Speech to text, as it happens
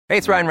Hey,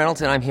 it's Ryan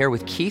Reynolds, and I'm here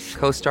with Keith,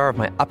 co-star of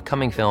my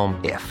upcoming film,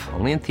 If,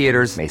 only in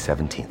theaters May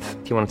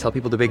 17th. Do you want to tell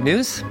people the big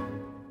news?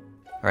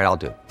 All right, I'll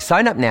do it.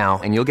 Sign up now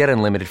and you'll get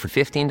unlimited for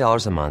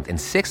 $15 a month and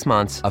 6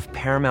 months of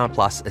Paramount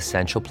Plus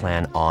Essential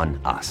Plan on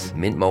us.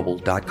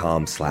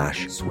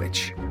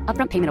 MintMobile.com/switch.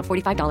 Upfront payment of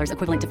 $45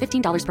 equivalent to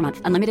 $15 per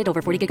month. Unlimited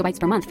over 40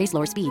 gigabytes per month. Face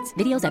lower speeds.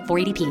 Videos at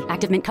 480p.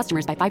 Active Mint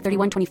customers by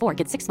 531.24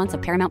 get 6 months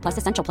of Paramount Plus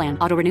Essential Plan.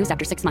 Auto renews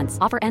after 6 months.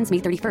 Offer ends May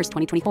 31st,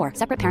 2024.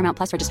 Separate Paramount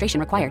Plus registration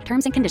required.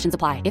 Terms and conditions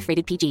apply if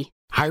rated PG.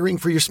 Hiring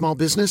for your small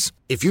business?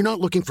 If you're not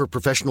looking for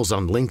professionals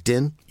on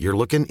LinkedIn, you're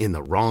looking in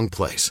the wrong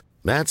place.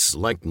 That's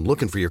like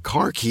looking for your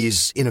car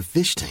keys in a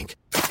fish tank.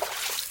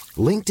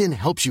 LinkedIn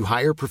helps you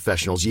hire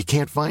professionals you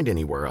can't find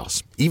anywhere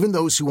else, even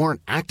those who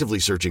aren't actively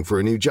searching for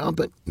a new job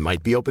but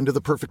might be open to the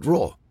perfect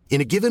role.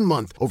 In a given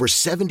month, over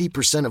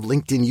 70% of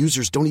LinkedIn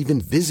users don't even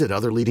visit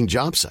other leading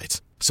job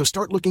sites. So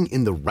start looking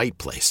in the right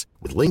place.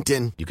 With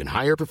LinkedIn, you can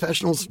hire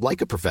professionals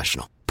like a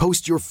professional.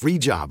 Post your free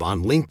job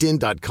on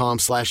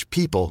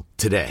linkedin.com/people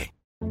today.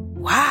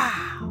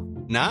 Wow.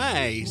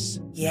 Nice.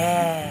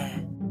 Yeah.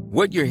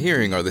 What you're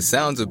hearing are the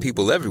sounds of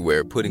people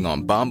everywhere putting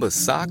on Bombas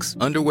socks,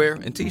 underwear,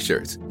 and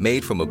T-shirts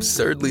made from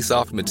absurdly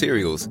soft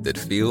materials that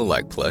feel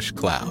like plush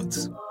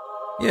clouds.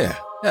 Yeah,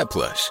 that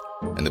plush.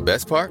 And the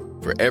best part?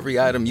 For every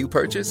item you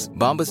purchase,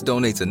 Bombas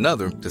donates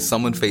another to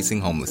someone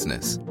facing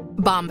homelessness.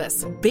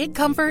 Bombas. Big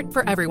comfort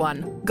for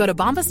everyone. Go to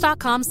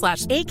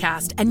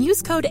bombas.com/ACAST and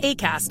use code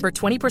ACAST for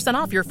 20%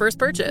 off your first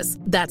purchase.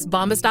 That's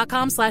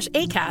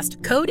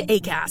bombas.com/ACAST. Code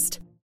ACAST.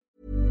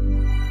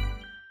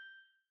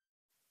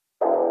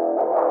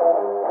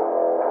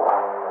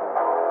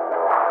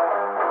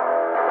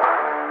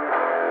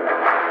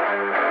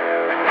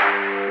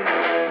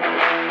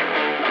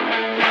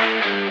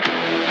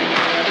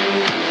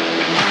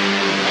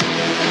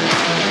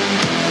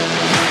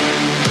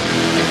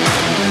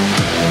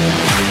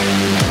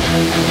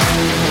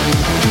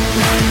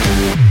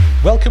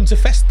 Welcome to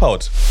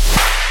Festpod,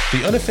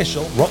 the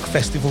unofficial rock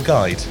festival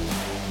guide.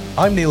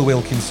 I'm Neil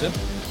Wilkinson.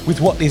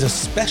 With what is a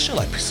special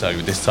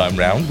episode this time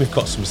round, we've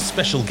got some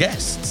special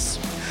guests.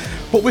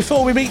 But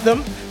before we meet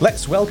them,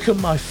 let's welcome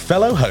my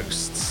fellow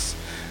hosts.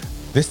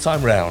 This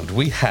time round,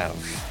 we have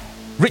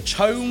Rich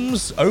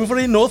Holmes over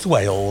in North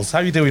Wales. How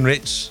are you doing,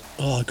 Rich?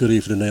 Oh, good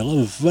evening, Neil.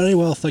 I'm very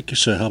well, thank you,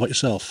 sir. How about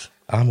yourself?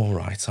 I'm all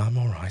right. I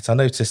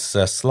notice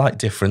a slight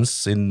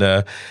difference in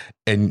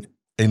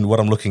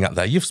what I'm looking at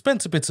there. You've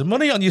spent a bit of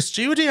money on your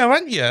studio,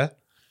 haven't you?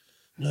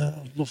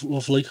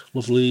 Lovely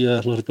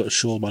little bit of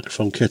Shure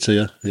microphone kit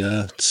here.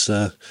 Yeah, it's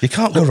you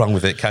can't go wrong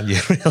with it, can you?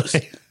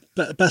 Really,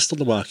 best on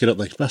the market, aren't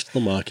they? Best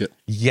on the market.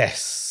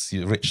 Yes,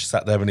 Rich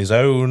sat there in his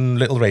own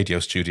little radio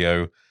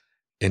studio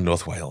in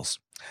North Wales.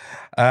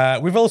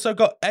 We've also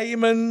got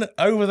Eamon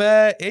over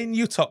there in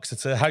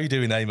Uttoxeter. How you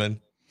doing, Eamon?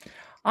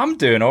 I'm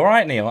doing all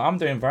right, Neil. I'm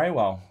doing very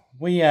well.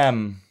 We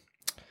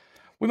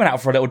went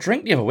out for a little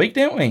drink the other week,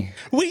 didn't we?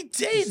 We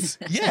did.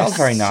 Yes, that was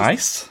very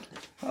nice.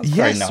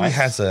 Very nice. We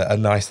had a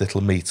nice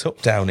little meet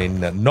up down in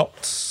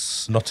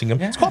Nottingham.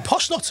 Yeah. It's quite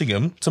posh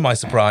Nottingham, to my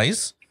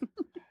surprise.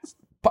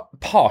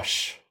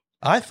 Posh?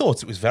 I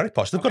thought it was very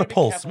posh. They've got a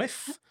Paul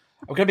Smith.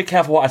 I'm going to be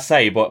careful what I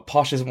say, but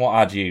posh isn't what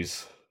I'd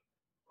use.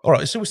 All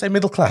right, should we say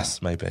middle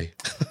class, maybe?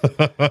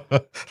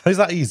 Is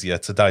that easier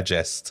to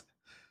digest?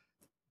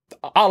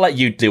 I'll let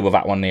you deal with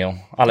that one, Neil.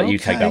 I'll let you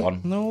take that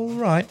one. All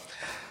right.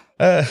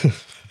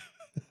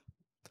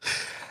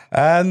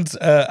 And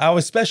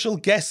our special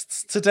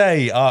guests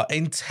today are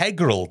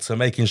integral to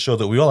making sure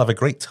that we all have a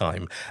great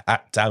time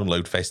at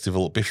Download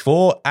Festival.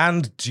 Before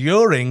and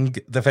during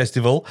the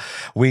festival,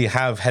 we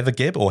have Heather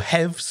Gibb, or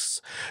Hevs,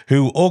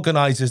 who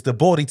organises the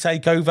Boardie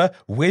Takeover,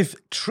 with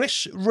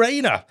Trish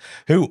Rayner,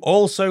 who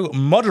also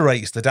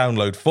moderates the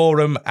Download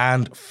Forum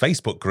and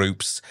Facebook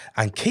groups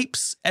and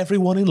keeps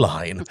everyone in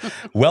line.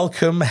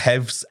 Welcome,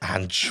 Hevs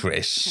and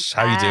Trish.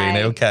 How are you doing?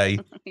 Okay?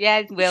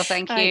 Yeah, well,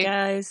 thank you. Hi,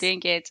 guys. Doing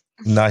good.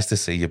 Nice to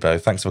see you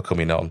both. Thanks for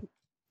coming on.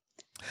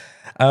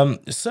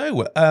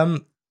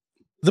 The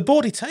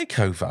Boardie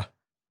Takeover.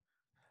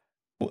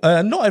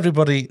 Not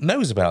everybody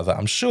knows about that,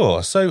 I'm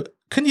sure. So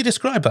can you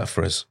describe that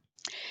for us?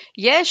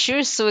 Yeah,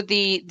 sure. So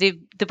the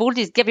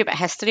Boardie, give you a bit of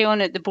history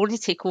on it. The Boardie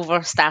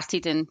Takeover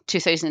started in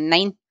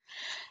 2009.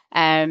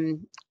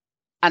 And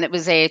it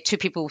was two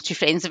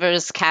friends of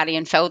ours, Carrie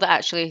and Phil, that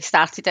actually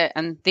started it.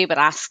 And they were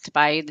asked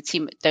by the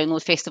team at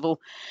Download Festival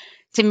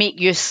to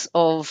make use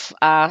of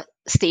a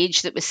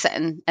stage that was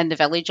sitting in the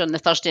village on the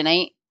Thursday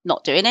night,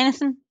 not doing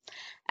anything.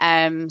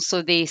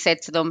 So they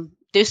said to them,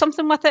 do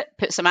something with it,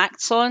 put some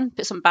acts on,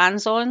 put some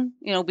bands on,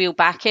 we'll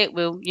back it.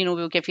 We'll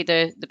give you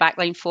the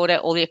backline for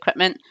it, all the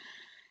equipment.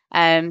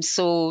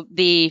 So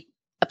they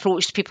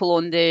approached people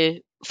on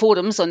the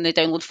forums, on the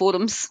Download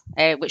forums,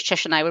 which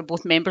Trish and I were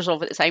both members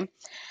of at the time,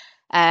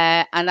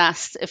 and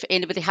asked if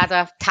anybody had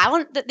a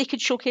talent that they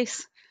could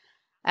showcase.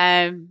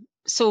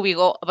 So we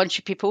got a bunch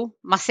of people,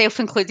 myself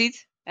included.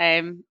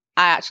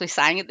 I actually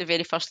sang at the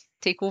very first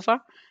takeover.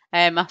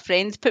 My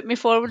friend put me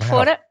forward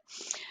for it,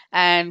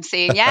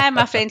 saying, yeah,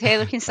 my friend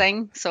Heather can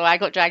sing. So I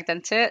got dragged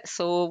into it.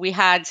 So we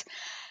had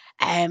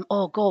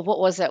oh God, what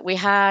was it? We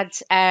had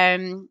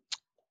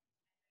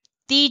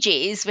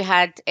DJs. We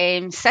had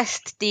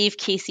Sist, Dave,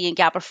 Casey, and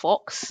Gabber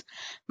Fox.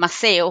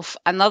 Myself,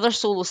 another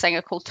solo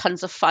singer called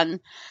Tons of Fun,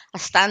 a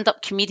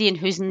stand-up comedian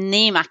whose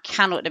name I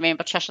cannot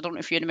remember. Trish, I don't know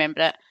if you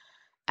remember it.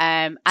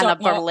 And a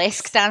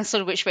burlesque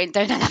dancer, which went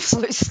down an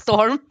absolute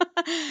storm.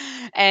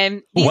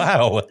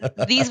 Wow.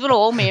 These were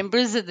all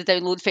members of the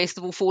Download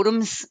Festival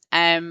forums,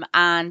 and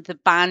the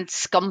band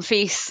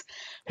Scumface,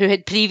 who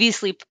had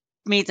previously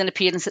made an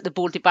appearance at the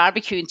Boardie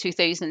Barbecue in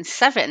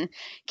 2007,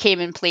 came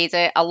and played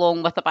it,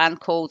 along with a band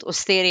called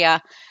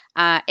Osteria,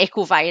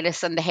 Echo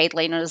Virus, and the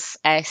headliners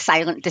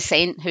Silent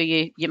Descent, who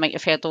you might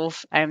have heard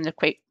of. They're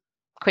quite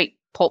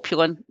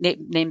popular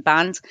name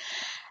band.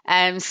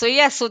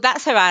 So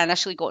that's how I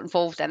initially got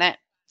involved in it.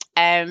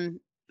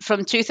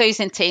 From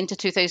 2010 to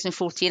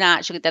 2014, I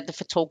actually did the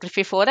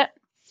photography for it.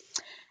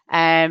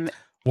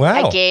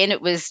 Wow. Again,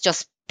 it was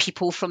just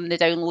people from the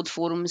Download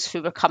forums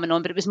who were coming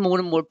on, but it was more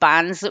and more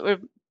bands that were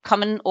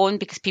coming on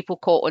because people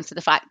caught on to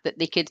the fact that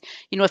they could,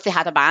 if they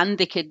had a band,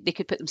 they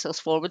could put themselves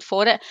forward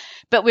for it.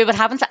 But we were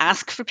having to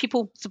ask for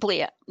people to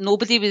play it.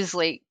 Nobody was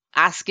like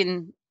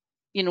asking,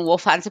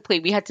 offhand to play.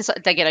 We had to sort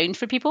of dig around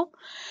for people.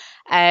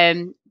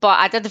 But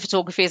I did the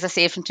photography, as I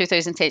say, from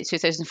 2010 to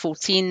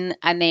 2014.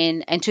 And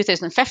then in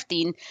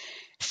 2015,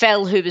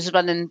 Phil, who was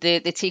running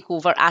the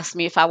Takeover, asked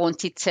me if I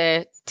wanted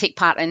to take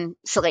part in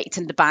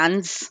selecting the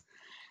bands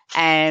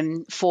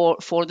for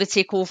the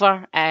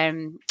Takeover.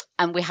 And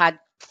we had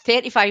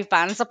 35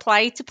 bands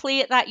apply to play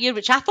it that year,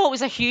 which I thought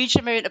was a huge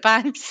amount of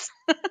bands.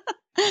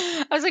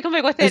 I was like, oh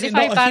my God,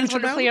 35 bands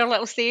want to play our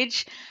little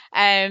stage.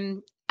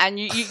 And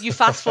you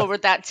fast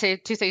forward that to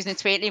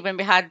 2020 when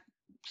we had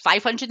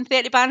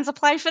 530 bands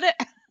apply for it.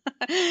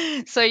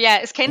 So yeah,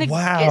 it's kind of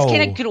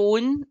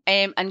grown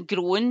and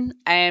grown.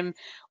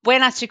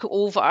 When I took it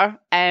over,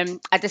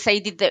 I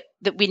decided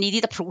that we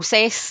needed a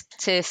process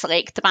to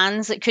select the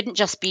bands. It couldn't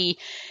just be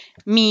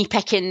me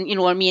picking,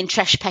 or me and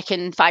Trish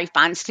picking 5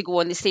 bands to go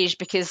on the stage,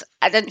 because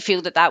I didn't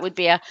feel that would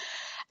be a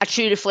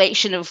true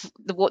reflection of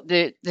what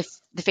the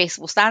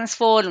festival stands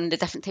for and the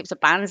different types of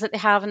bands that they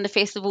have in the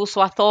festival.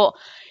 So I thought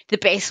the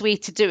best way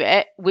to do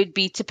it would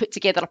be to put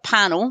together a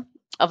panel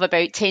of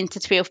about 10 to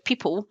 12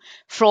 people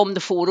from the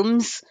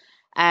forums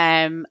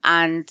and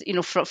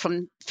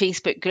from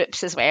Facebook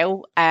groups as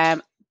well,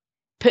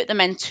 put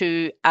them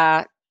into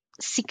a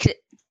secret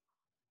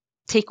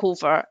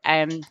Takeover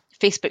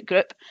Facebook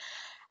group,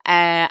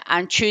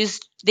 and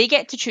they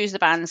get to choose the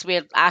bands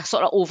where I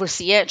sort of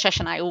oversee it. Trish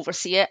and I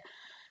oversee it.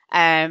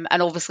 And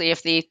obviously,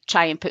 if they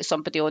try and put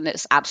somebody on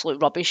that's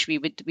absolute rubbish, we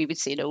would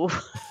say no.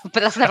 But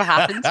that's never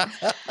happened.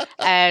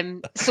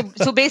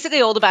 So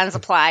basically, all the bands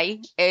apply.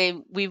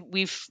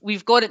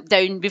 We've got it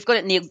down. We've got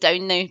it nailed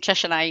down now.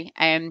 Trish and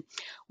I.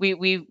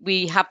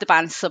 We have the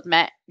bands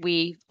submit.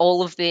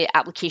 All of the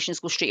applications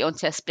go straight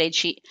onto a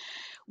spreadsheet.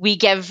 We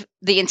give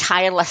the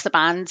entire list of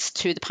bands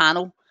to the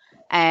panel.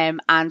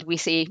 And we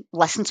say,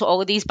 listen to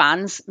all of these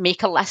bands,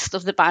 make a list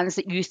of the bands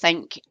that you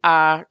think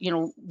are,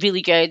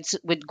 really good,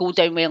 would go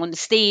down well on the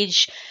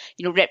stage,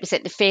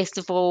 represent the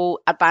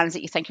festival, are bands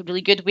that you think are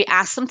really good. We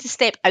ask them to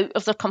step out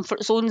of their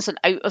comfort zones and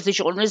out of the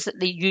genres that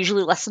they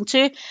usually listen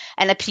to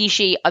and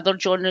appreciate other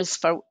genres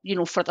for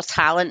their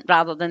talent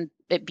rather than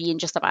it being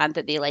just a band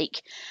that they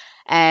like.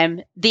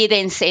 They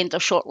then send their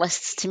short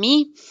lists to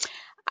me.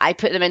 I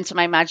put them into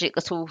my magic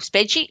little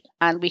spreadsheet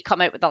and we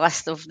come out with a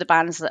list of the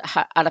bands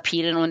that are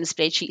appearing on the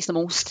spreadsheets the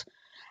most.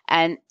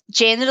 And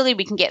generally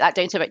we can get that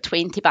down to about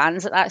 20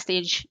 bands at that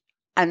stage.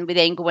 And we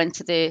then go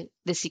into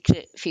the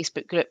secret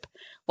Facebook group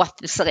with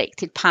the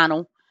selected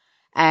panel.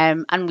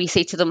 And we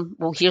say to them,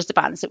 well, here's the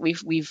bands that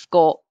we've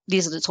got.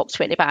 These are the top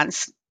 20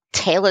 bands.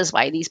 Tell us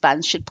why these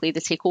bands should play the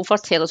Takeover.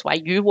 Tell us why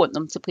you want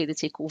them to play the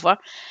Takeover.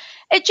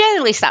 It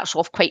generally starts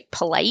off quite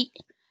polite.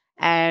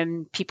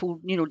 People,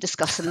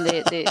 discussing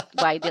the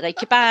why they like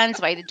your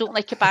bands, why they don't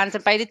like your bands.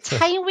 And by the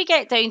time we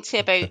get down to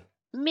about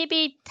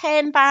maybe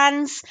 10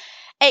 bands,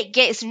 it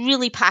gets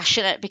really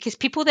passionate because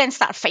people then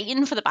start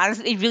fighting for the bands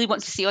that they really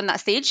want to see on that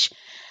stage.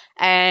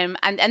 And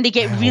they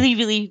get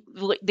really,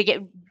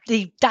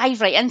 they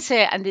dive right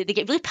into it and they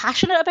get really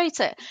passionate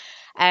about it.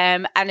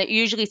 And it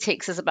usually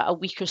takes us about a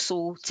week or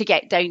so to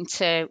get down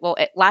to,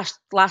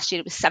 last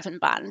year it was 7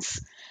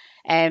 bands.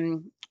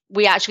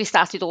 We actually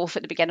started off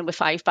at the beginning with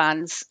 5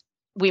 bands.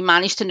 We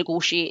managed to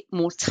negotiate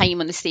more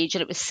time on the stage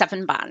and it was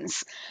 7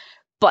 bands.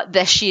 But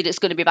this year it's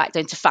going to be back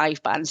down to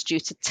 5 bands due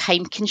to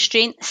time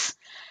constraints,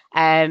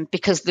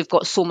 because they've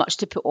got so much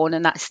to put on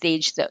in that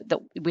stage that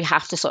we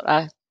have to sort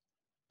of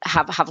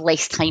have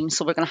less time.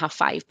 So we're going to have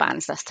 5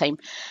 bands this time.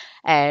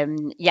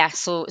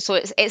 So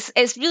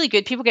it's really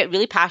good. People get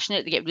really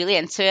passionate. They get really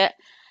into it.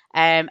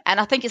 And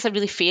I think it's a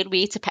really fair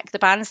way to pick the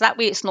bands. That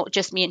way it's not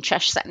just me and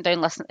Trish sitting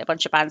down listening to a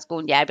bunch of bands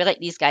going, yeah, we like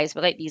these guys,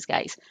 we like these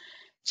guys.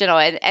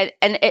 And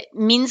it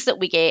means that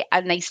we get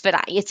a nice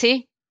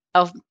variety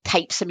of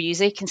types of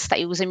music and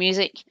styles of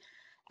music,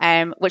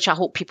 which I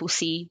hope people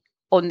see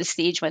on the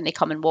stage when they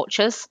come and watch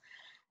us.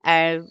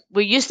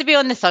 We used to be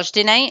on the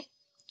Thursday night,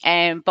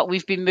 but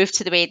we've been moved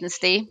to the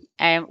Wednesday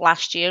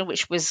last year,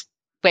 which was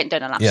went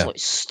down an absolute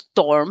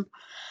storm.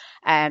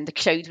 The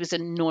crowd was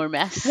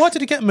enormous. Why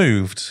did it get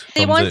moved?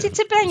 They from wanted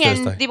to bring in.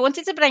 Thursday? They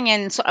wanted to bring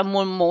in sort of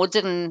more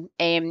modern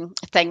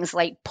things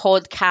like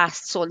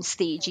podcasts on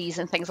stages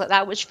and things like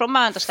that. Which, from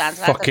my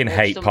understanding, Fucking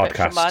hate them, but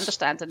podcasts. From my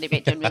understanding, they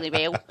went down really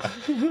well.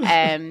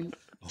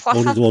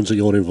 Only the ones that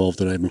you're involved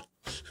in, Emily.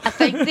 I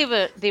think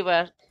they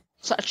were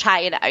sort of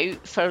trying it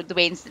out for the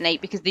Wednesday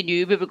night because they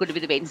knew we were going to be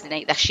the Wednesday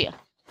night this year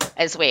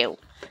as well.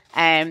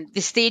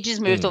 The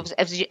stages moved,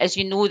 as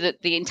you know,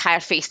 that the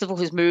entire festival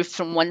has moved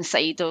from one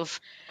side of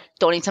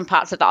Donington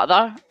Park to the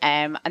other,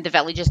 and the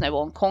village is now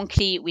on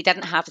concrete. We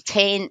didn't have a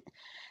tent,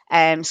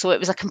 so it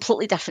was a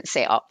completely different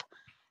setup.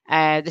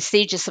 The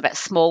stage is a bit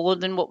smaller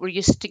than what we're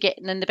used to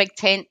getting in the big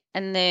tent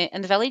in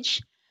the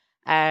village.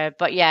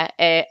 But yeah,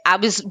 I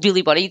was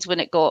really worried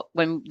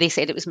when they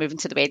said it was moving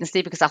to the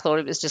Wednesday because I thought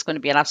it was just going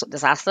to be an absolute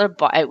disaster.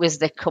 But it was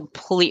the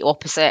complete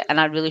opposite, and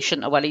I really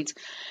shouldn't have worried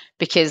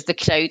because the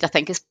crowd, I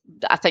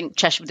think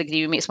Trish would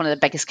agree with me, it's one of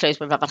the biggest crowds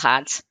we've ever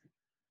had.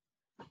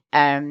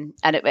 And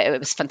it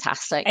was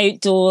fantastic.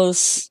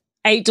 Outdoors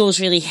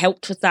really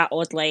helped with that,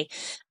 oddly.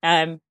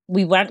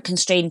 We weren't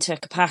constrained to a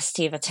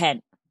capacity of a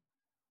tent.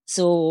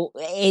 So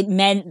it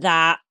meant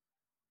that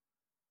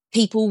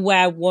people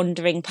were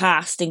wandering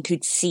past and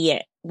could see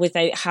it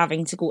without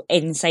having to go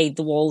inside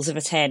the walls of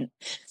a tent.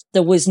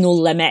 There was no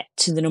limit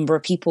to the number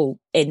of people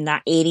in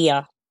that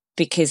area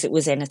because it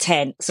was in a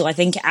tent. So I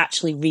think it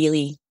actually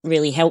really,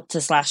 really helped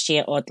us last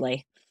year,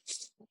 oddly.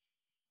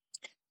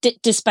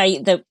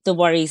 Despite the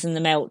worries and the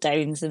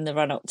meltdowns and the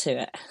run-up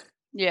to it.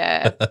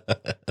 Yeah.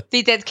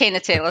 They did kind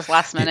of tell us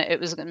last minute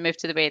it was going to move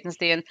to the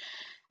Wednesday, and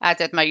I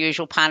did my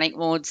usual panic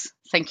modes,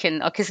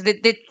 thinking, because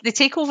the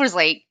takeover is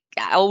like,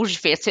 I always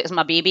refer to it as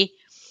my baby.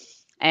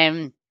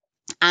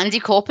 Andy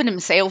Coppin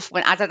himself,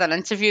 when I did an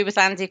interview with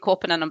Andy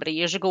Coppin a number of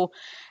years ago,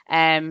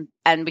 and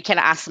we kind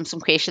of asked him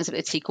some questions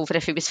about the takeover,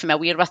 if he was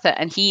familiar with it,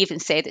 and he even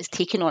said it's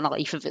taken on a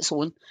life of its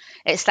own.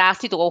 It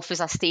started off as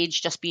a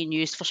stage just being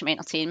used for some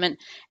entertainment,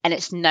 and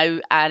it's now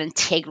an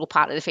integral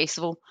part of the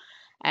festival.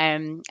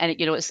 And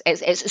it's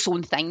its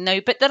own thing now.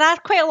 But there are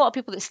quite a lot of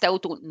people that still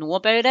don't know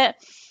about it.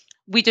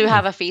 We do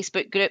have a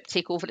Facebook group,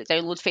 Takeover at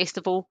Download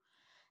Festival.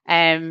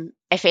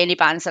 If any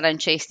bands are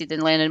interested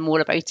in learning more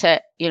about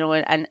it,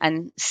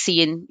 and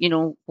seeing,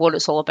 what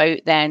it's all about,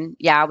 then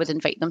I would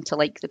invite them to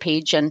like the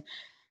page, and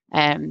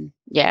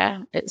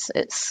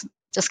it's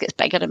just gets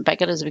bigger and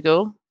bigger as we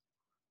go.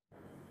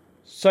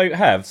 So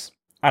Hevs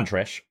and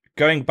Trish,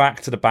 going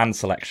back to the band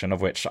selection,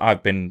 of which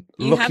I've been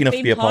lucky enough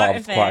to be a part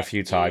of quite a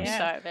few times.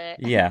 Yeah.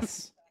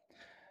 Yes.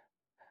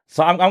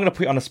 So I'm going to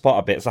put you on the spot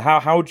a bit. So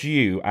how do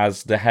you,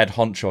 as the head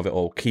honcho of it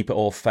all, keep it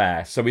all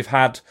fair? So we've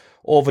had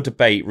all the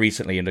debate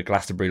recently in the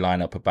Glastonbury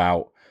lineup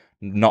about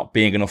not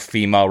being enough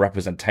female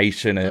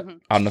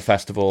representation on the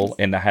festival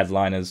in the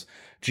headliners.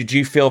 Did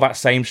you feel that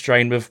same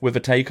strain with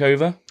the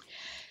takeover?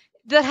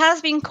 There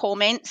has been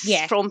comments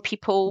from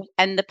people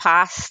in the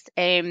past.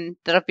 There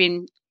have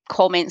been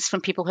comments from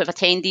people who have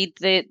attended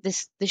the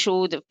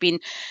show. There have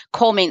been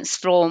comments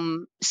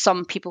from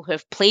some people who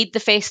have played the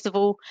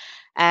festival,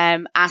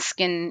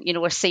 asking,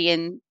 or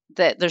saying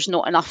that there's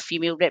not enough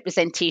female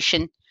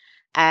representation,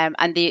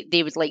 and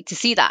they would like to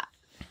see that.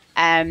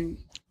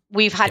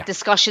 We've had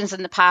discussions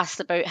in the past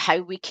about how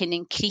we can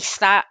increase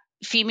that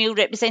female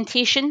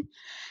representation.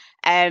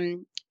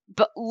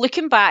 But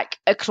looking back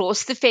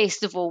across the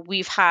festival,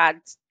 we've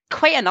had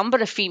quite a number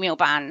of female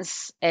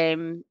bands,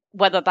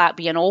 whether that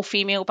be an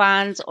all-female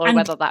band or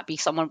whether that be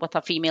someone with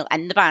a female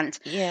in the band.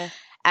 Yeah.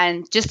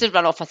 And just to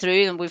run off a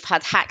through, and we've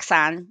had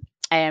Haxan,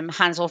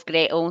 Hands Off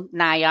Gretel,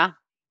 Naya,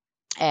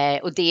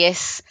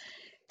 Odeus,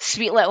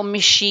 Sweet Little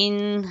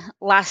Machine,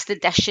 Last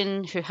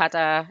Edition, who had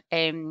a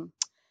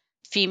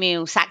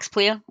female sax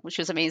player, which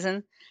was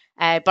amazing.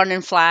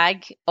 Burning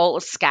Flag,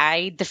 Altered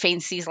Sky,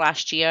 Defences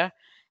last year,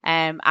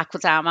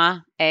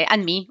 Aquadama,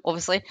 and me,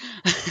 obviously.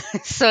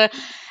 So,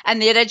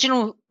 and the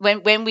original,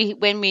 when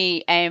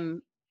we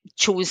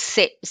chose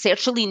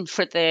Sertraline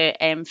for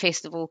the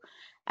festival,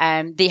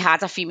 they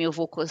had a female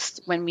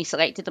vocalist when we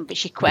selected them, but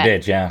she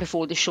quit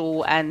before the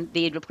show, and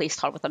they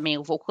replaced her with a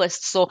male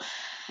vocalist. So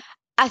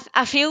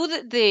I feel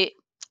that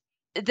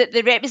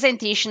the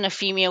representation of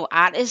female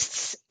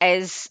artists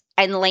is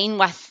in line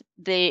with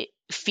the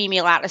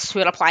female artists who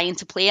are applying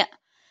to play it.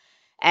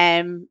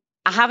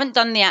 I haven't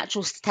done the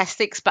actual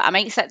statistics, but I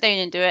might sit down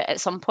and do it at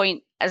some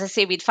point. As I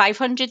say, we had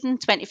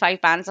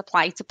 525 bands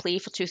apply to play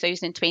for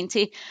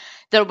 2020.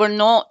 There were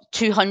not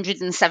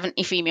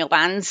 270 female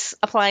bands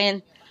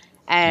applying.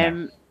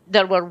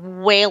 There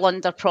were well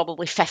under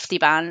probably 50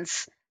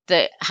 bands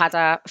that had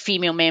a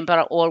female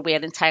member or were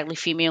entirely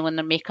female in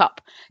their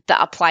makeup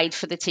that applied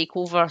for the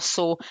takeover.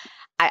 So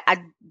I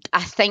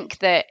think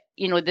that,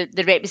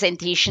 the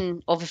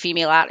representation of a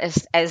female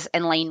artist is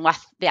in line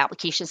with the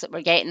applications that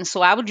we're getting.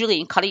 So I would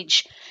really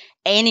encourage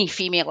any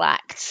female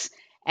acts,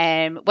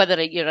 whether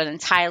you're an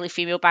entirely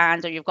female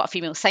band or you've got a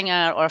female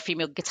singer or a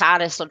female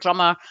guitarist or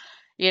drummer,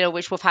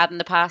 which we've had in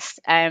the past.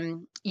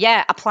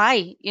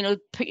 Apply,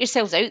 put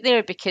yourselves out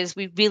there, because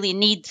we really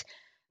need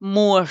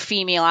more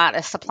female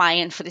artists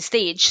applying for the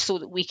stage so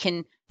that we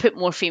can put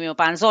more female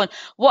bands on.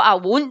 What I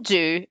won't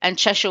do, and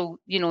Trish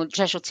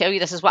will tell you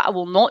this, is what I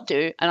will not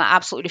do, and I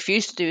absolutely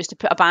refuse to do, is to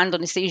put a band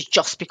on the stage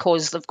just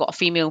because they've got a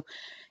female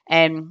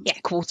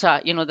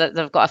quota, that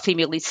they've got a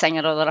female lead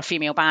singer or they're a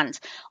female band.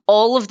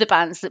 All of the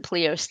bands that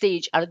play our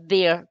stage are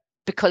there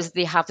because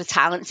they have the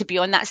talent to be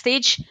on that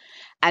stage,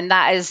 and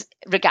that is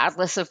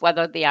regardless of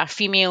whether they are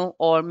female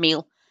or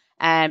male.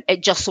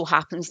 It just so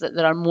happens that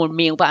there are more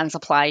male bands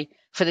apply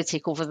for the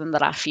takeover than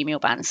there are female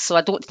bands. So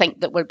I don't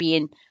think that we're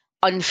being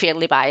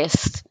unfairly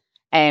biased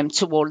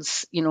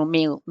towards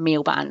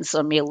male bands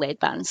or male led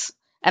bands.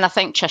 And I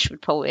think Trish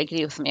would probably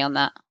agree with me on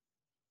that.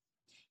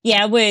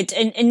 Yeah, I would.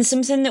 And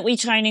something that we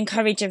try and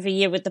encourage every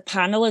year with the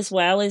panel as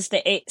well is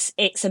that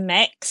it's a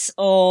mix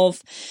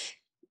of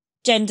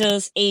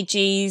genders,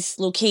 ages,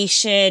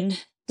 location,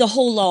 the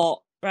whole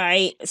lot,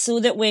 right? So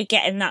that we're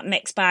getting that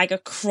mixed bag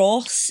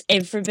across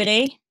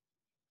everybody,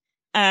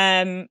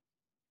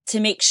 to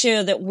make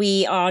sure that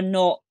we are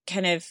not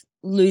kind of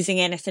losing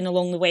anything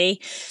along the way.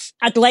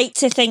 I'd like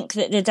to think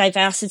that the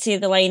diversity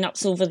of the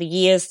lineups over the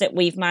years that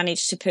we've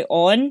managed to put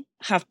on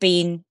have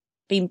been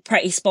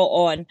pretty spot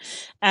on.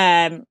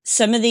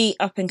 Some of the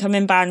up and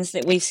coming bands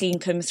that we've seen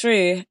come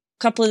through, a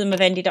couple of them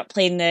have ended up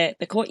playing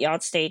the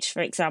Courtyard stage,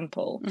 for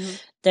example. Mm-hmm.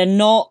 They're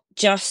not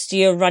just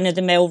your run of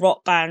the mill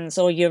rock bands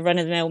or your run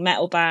of the mill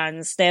metal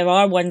bands. There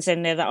are ones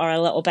in there that are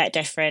a little bit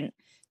different,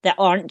 that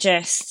aren't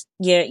just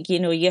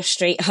your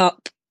straight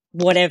up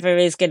whatever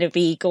is going to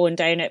be going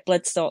down at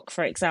Bloodstock,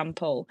 for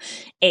example.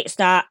 It's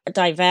that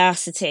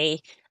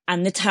diversity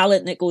and the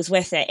talent that goes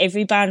with it.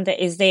 Every band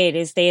that is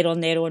there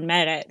on their own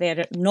merit.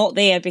 They're not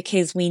there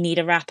because we need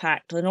a rap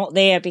act. They're not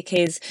there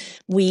because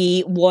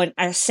we want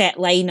a set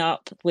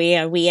lineup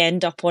where we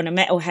end up on a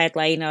metal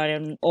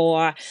headliner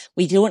or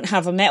we don't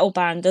have a metal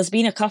band. There's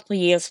been a couple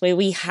of years where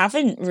we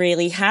haven't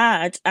really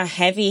had a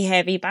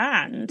heavy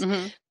band,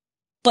 mm-hmm.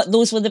 but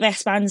those were the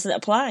best bands that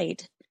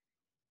applied.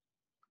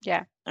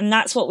 Yeah. And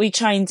that's what we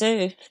try and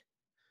do.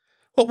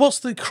 Well, what's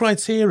the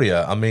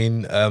criteria? I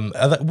mean,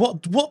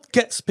 what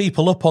gets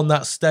people up on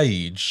that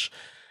stage?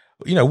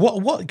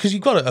 What? Because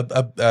you've got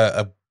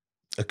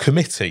a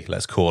committee,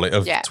 let's call it,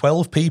 of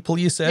 12 people.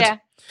 You said. Yeah.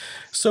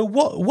 So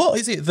what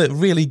is it that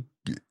really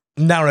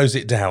narrows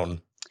it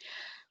down?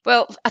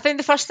 Well, I think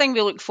the first thing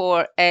we look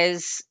for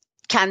is,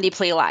 can they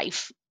play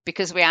live?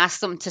 Because we ask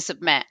them to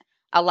submit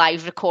a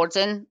live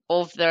recording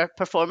of their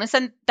performance,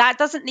 and that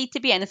doesn't need to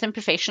be anything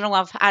professional.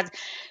 I've had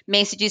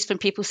messages from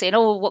people saying,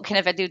 "Oh, what kind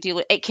of video do you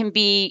look?" It can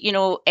be,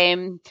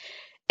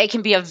 it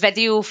can be a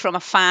video from a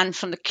fan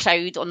from the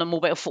crowd on a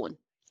mobile phone.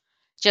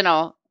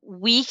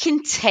 We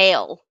can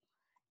tell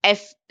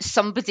if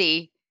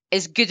somebody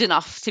is good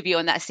enough to be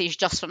on that stage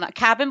just from that.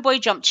 Cabin Boy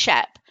jumped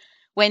ship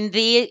when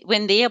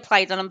they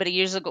applied a number of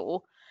years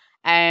ago.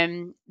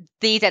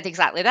 They did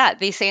exactly that.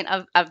 They sent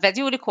a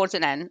video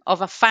recording in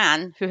of a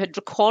fan who had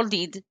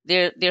recorded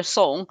their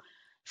song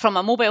from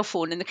a mobile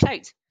phone in the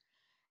crowd.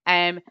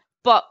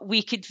 But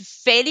we could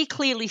very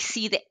clearly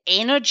see the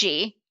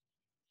energy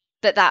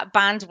that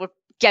band were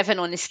given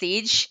on the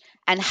stage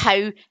and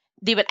how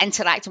they were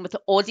interacting with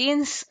the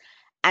audience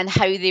and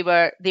how they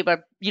were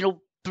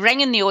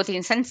bringing the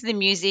audience into the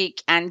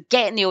music and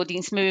getting the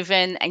audience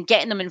moving and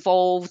getting them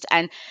involved.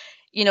 And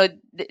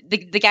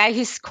the guy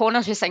who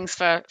sings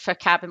for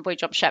Cabin Boy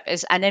Jump Ship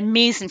is an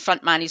amazing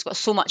frontman. He's got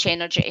so much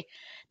energy.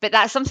 But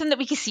that's something that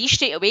we could see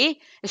straight away.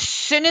 As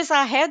soon as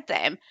I heard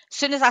them, as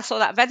soon as I saw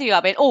that video,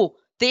 I went, oh,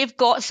 they've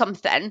got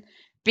something,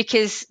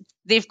 because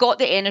they've got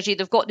the energy,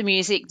 they've got the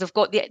music, they've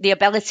got the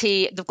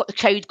ability, they've got the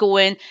crowd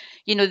going,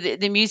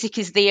 the music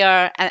is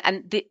there,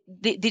 and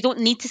they don't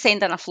need to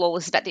send in a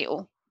flawless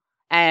video.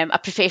 A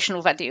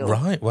professional video.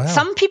 Right, wow.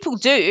 Some people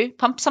do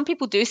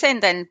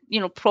send in,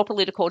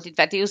 properly recorded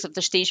videos of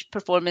their stage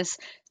performance.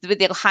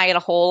 They'll hire a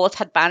hall. I've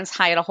had bands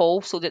hire a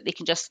hall so that they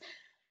can just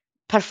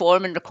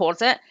perform and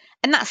record it.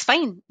 And that's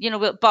fine,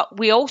 but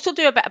we also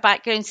do a bit of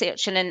background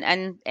searching,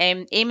 and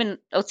Eamon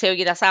will tell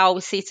you this. I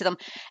always say to them,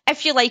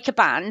 if you like a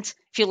band,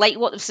 if you like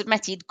what they've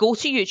submitted, go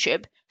to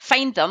YouTube,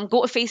 find them,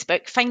 go to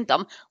Facebook, find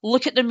them,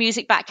 look at their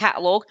music back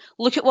catalogue,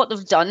 look at what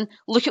they've done,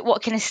 look at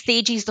what kind of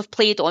stages they've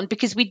played on,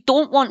 because we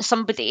don't want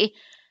somebody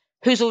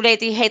who's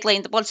already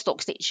headlined the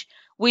Bloodstock stage.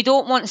 We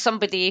don't want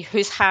somebody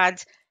who's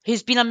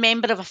been a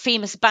member of a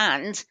famous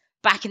band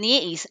back in the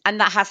 80s, and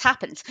that has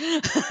happened.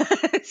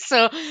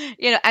 So,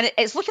 and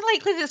it's looking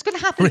likely that it's going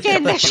to happen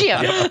again this year,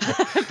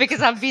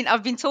 because I've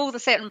been told a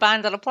certain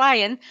band are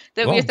applying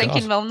that we're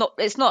thinking, well, no,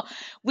 it's not.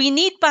 We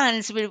need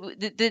bands where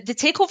the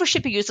takeover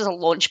should be used as a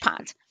launch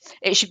pad.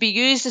 It should be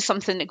used as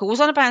something that goes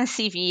on a band's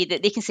CV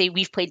that they can say,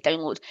 we've played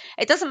Download.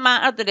 It doesn't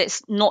matter that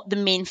it's not the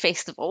main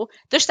festival.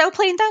 They're still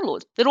playing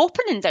Download. They're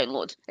opening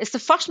Download. It's the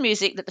first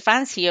music that the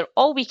fans hear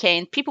all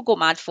weekend. People go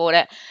mad for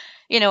it.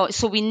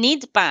 So we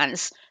need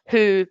bands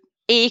who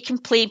can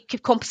play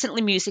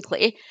competently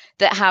musically,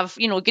 that have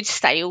good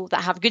style,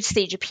 that have good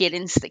stage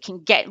appearance, that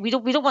can get. We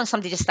don't want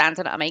somebody just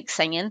standing at a mic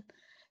singing.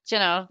 You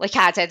know, like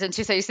I did in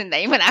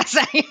 2009 when I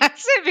sang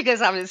it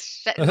because I was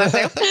shitting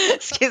myself.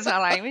 Excuse my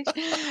language.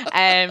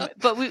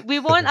 But we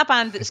want a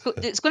band that's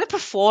going to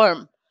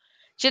perform.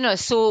 You know,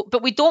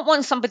 but we don't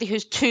want somebody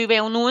who's too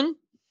well known.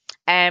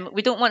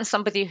 We don't want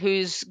somebody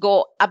who's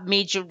got a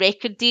major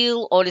record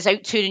deal or is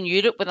out touring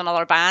Europe with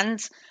another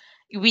band.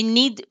 We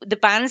need the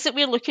bands that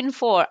we're looking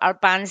for are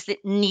bands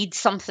that need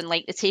something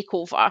like the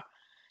Takeover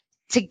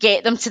to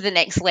get them to the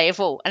next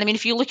level. And I mean,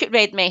 if you look at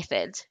Red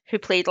Method, who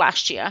played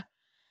last year,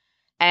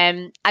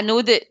 I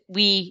know that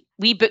we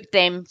booked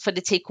them for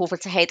the Takeover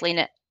to headline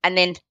it, and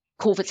then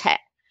COVID hit.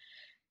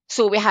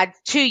 So we had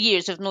 2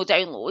 years of no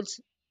downloads,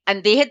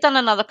 and they had done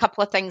another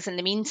couple of things in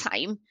the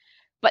meantime,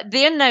 but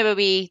they're now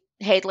away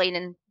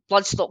headlining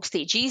Bloodstock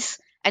stages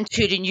and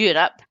touring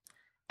Europe.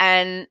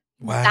 And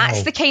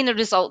that's the kind of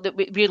result that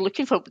we're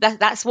looking for.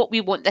 That's what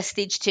we want this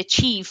stage to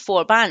achieve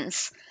for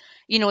bands,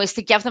 you know, is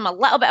to give them a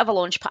little bit of a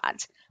launch pad,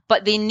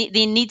 but they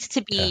need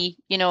to be,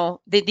 you know,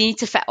 they need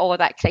to fit all of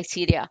that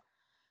criteria,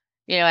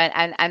 you know,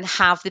 and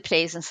have the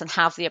presence and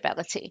have the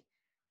ability.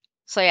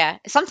 So yeah,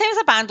 sometimes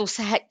a band will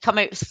come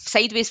out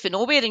sideways for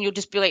nowhere and you'll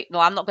just be like, no,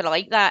 I'm not going to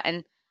like that.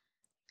 And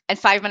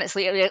 5 minutes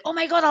later, you're like, oh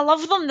my God, I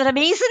love them. They're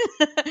amazing.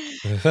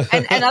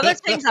 and other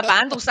times a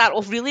band will start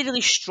off really,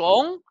 really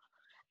strong.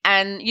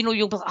 And, you know,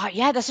 you'll be like, oh,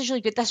 yeah, this is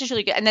really good. This is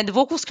really good. And then the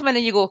vocals come in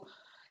and you go,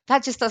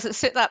 that just doesn't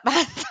suit that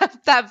band.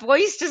 That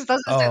voice just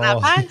doesn't suit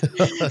that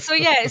band. So,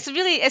 yeah, it's a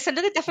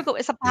really difficult,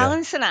 it's a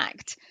balancing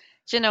act.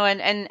 You know,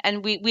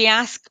 and we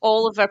ask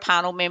all of our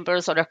panel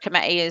members or our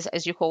committee,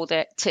 as you called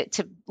it,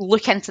 to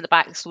look into the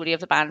backstory of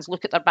the bands,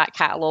 look at their back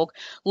catalogue,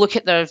 look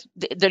at their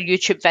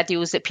YouTube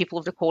videos that people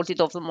have recorded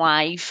of them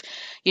live,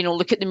 you know,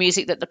 look at the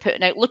music that they're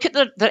putting out, look at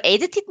their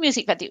edited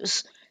music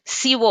videos,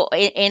 see what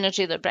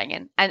energy they're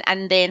bringing,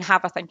 and then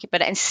have a think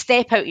about it and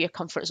step out of your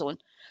comfort zone.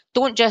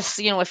 Don't just,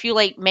 you know, if you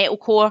like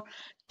metalcore,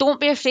 don't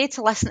be afraid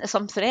to listen to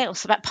something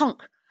else, a bit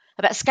punk,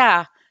 a bit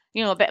ska,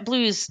 you know, a bit of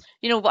blues,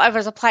 you know,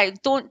 whatever's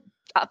applied. Don't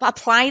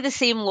apply the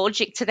same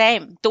logic to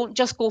them. Don't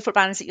just go for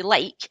bands that you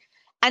like.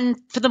 And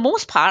for the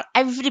most part,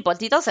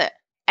 everybody does it.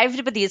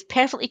 Everybody is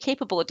perfectly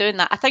capable of doing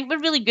that. I think we're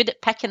really good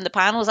at picking the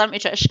panels, aren't we,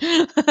 Trish?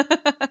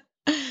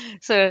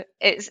 So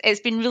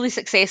it's been really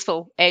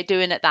successful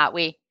doing it that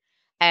way.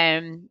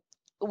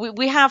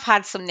 We have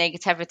had some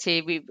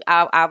negativity.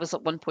 I was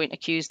at one point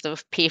accused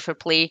of pay for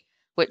play,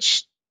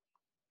 which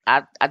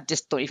I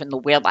just don't even know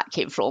where that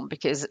came from,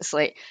 because it's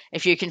like,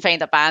 if you can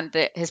find a band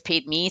that has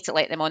paid me to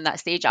let them on that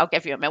stage, I'll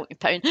give you £1 million.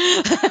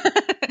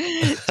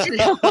 You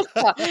know,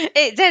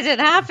 it didn't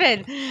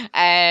happen.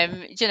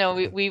 You know,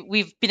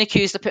 we've been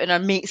accused of putting our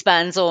mates'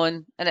 bands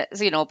on, and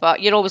it's, you know,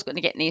 but you're always going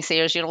to get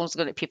naysayers. You're always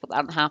going to get people that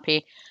aren't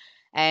happy.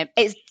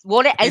 It's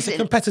what it is. It's a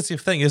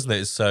competitive thing, isn't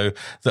it? So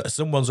that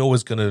someone's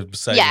always going to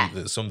say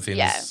that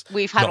something's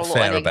we've had not a lot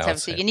fair of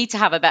negativity. You need to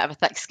have a bit of a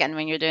thick skin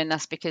when you're doing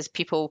this, because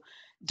people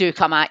do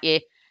come at you.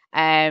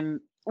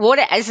 What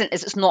it isn't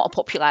is it's not a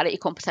popularity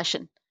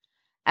competition.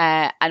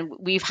 And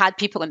we've had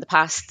people in the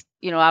past,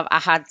 you know, I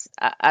had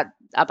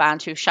a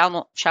band who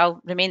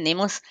shall remain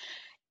nameless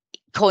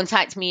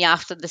contact me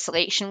after the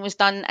selection was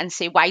done and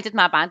say, why did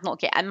my band not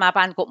get in? My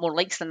band got more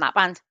likes than that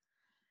band.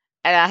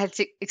 And I had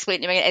to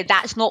explain to me,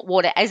 that's not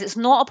what it is. It's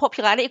not a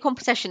popularity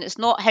competition. It's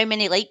not how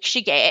many likes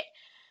you get.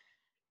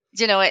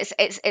 You know,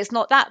 it's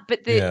not that.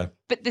 But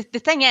the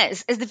thing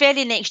is the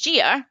very next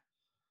year,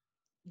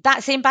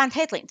 that same band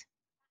headlined,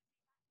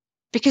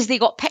 because they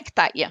got picked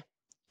that year,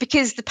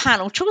 because the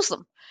panel chose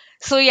them.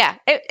 So yeah,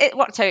 it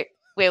worked out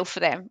well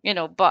for them, you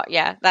know. But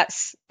yeah,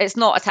 it's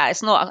not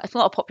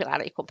a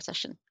popularity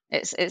competition.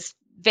 It's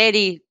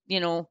very,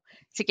 you know,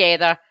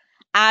 together.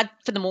 I'd,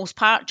 for the most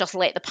part, just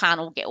let the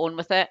panel get on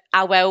with it.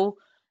 I will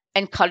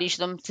encourage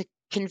them to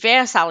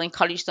converse. I'll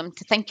encourage them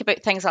to think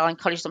about things. I'll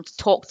encourage them to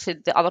talk to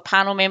the other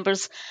panel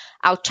members.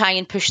 I'll try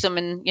and push them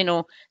in, you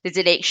know, the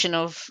direction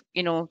of,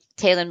 you know,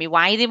 telling me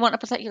why they want a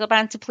particular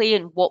band to play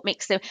and what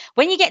makes them.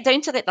 When you get down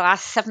to like the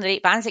last 7 or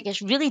 8 bands, it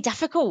gets really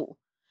difficult,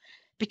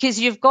 because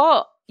you've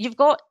got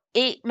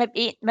 8,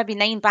 maybe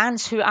 9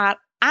 bands who are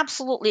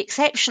absolutely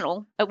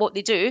exceptional at what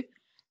they do,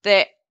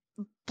 that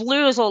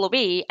blew us all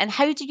away. And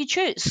how do you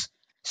choose?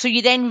 So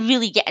you then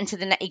really get into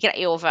the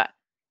nitty-gritty of it.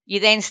 You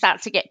then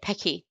start to get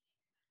picky.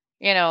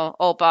 You know,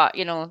 but,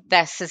 you know,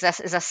 is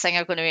this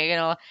singer going to be, you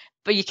know,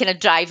 but you kind of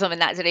drive them in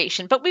that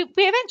direction. But we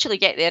eventually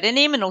get there. And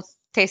Eamon will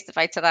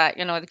testify to that,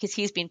 you know, because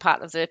he's been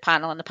part of the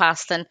panel in the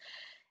past, and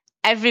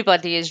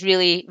everybody is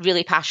really,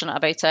 really passionate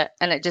about it.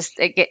 And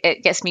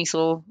it gets me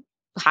so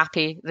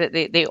happy that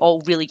they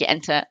all really get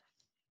into it.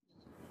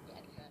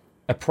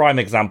 A prime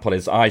example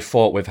is I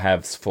fought with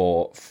Hevs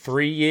for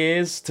 3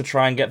 years to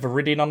try and get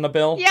Viridian on the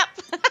bill. Yep,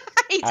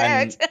 he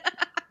did.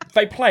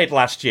 They played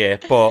last year,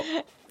 but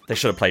they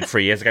should have played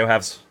 3 years ago,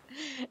 Hevs.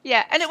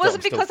 Yeah, and it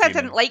wasn't because I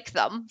didn't like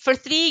them. For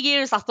 3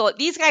 years, I thought,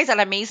 these guys are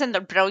amazing.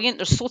 They're brilliant.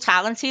 They're so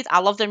talented. I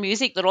love their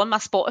music. They're on my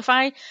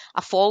Spotify.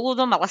 I follow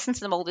them. I listen to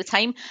them all the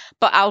time.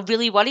 But I was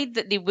really worried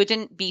that they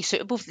wouldn't be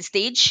suitable for the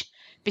stage,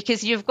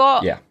 because you've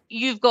got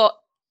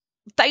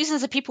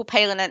thousands of people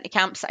piling into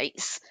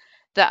campsites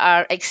that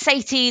are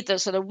excited.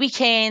 There's sort of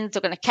weekend.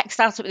 They're going to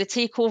kickstart it with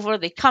the takeover.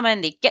 They come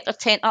in, they get their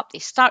tent up, they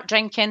start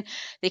drinking,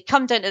 they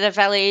come down to the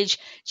village.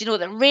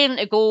 They're raring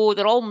to go.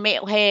 They're all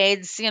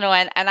metalheads,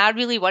 and I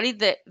really worried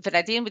that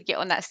Viridian would get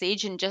on that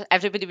stage and just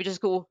everybody would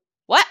just go,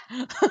 what?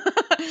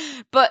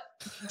 But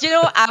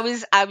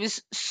I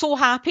was so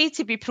happy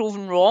to be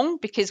proven wrong,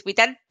 because we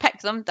did pick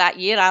them that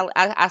year.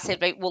 I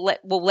said, right,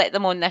 we'll let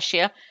them on this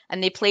year,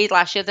 and they played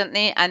last year, didn't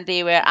they? And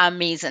they were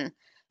amazing.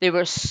 They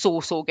were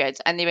so good,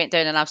 and they went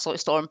down an absolute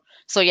storm.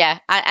 So yeah,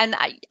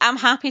 I'm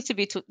happy to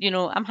be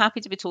I'm happy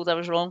to be told I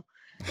was wrong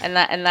in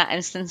that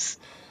instance.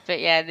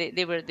 But yeah,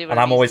 they were. And I'm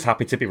amazing. always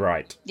happy to be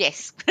right.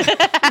 Yes,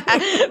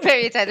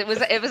 very did.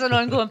 It was an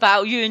ongoing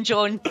battle, you and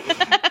John.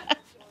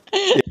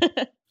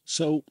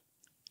 So,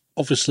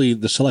 obviously,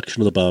 the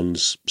selection of the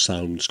bands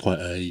sounds quite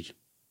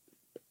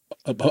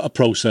a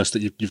process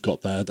that you've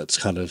got there that's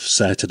kind of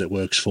set and it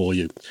works for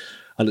you.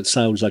 And it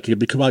sounds like it can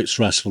be quite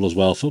stressful as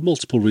well for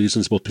multiple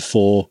reasons, both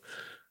before,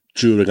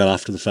 during, and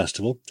after the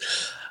festival.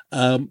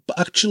 But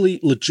actually,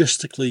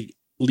 logistically,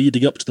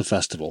 leading up to the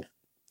festival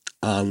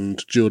and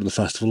during the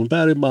festival, and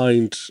bear in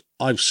mind,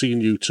 I've seen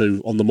you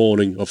two on the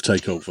morning of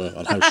Takeover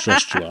and how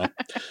stressed you are.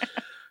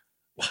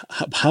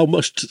 How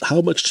much do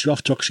you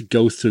have to actually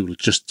go through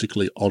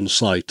logistically on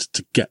site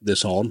to get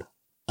this on?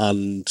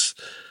 And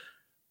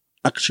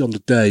actually on the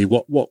day,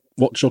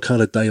 what's your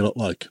kind of day look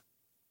like?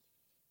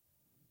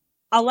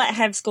 I'll let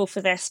Hevs go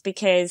for this,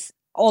 because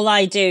all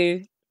I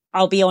do,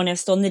 I'll be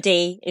honest, on the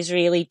day is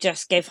really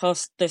just give her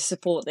the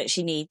support that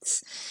she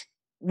needs.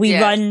 We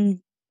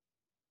run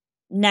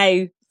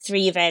now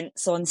 3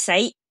 events on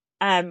site,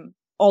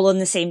 all on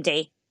the same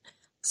day.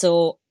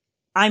 So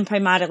I'm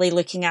primarily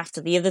looking after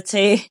the other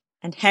 2,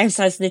 and Hevs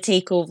has the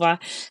takeover.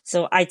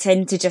 So I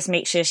tend to just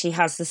make sure she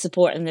has the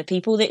support and the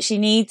people that she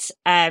needs.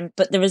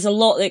 But there is a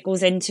lot that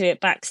goes into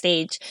it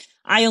backstage.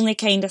 I only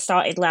kind of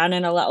started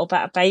learning a little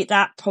bit about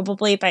that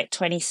probably about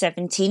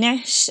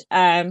 2017-ish.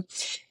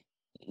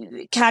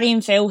 Carrie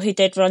and Phil, who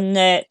did run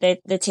the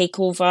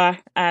takeover,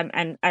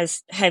 and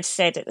as Hev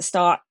said at the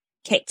start,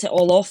 kicked it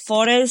all off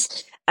for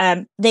us.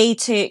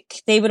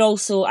 They were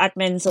also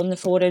admins on the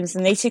forums,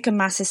 and they took a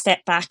massive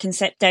step back and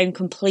stepped down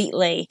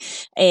completely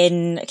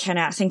in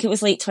I think it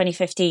was late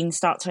 2015,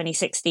 start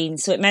 2016.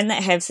 So it meant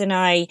that Hevs and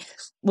I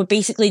were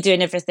basically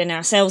doing everything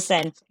ourselves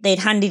then. They'd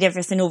handed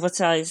everything over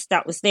to us.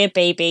 That was their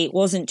baby. It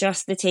wasn't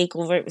just the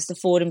takeover, it was the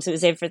forums, it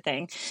was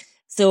everything.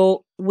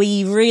 So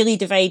we really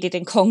divided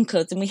and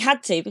conquered, and we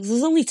had to, because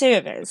there's only 2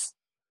 of us.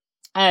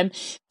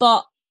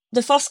 But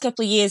the first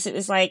couple of years, it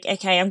was like,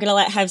 okay, I'm going to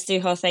let Hevs do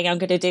her thing, I'm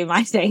going to do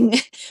my thing.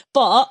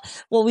 But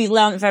what we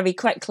learned very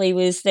quickly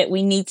was that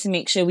we need to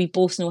make sure we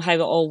both know how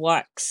it all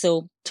works.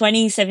 So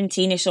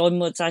 2017-ish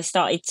onwards, I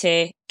started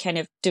to kind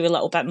of do a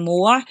little bit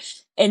more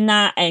in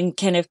that and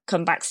kind of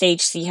come backstage,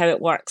 see how it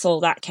works,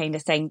 all that kind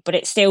of thing. But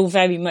it's still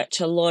very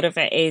much a lot of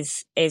it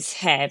is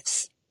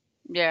Hevs.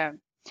 Yeah.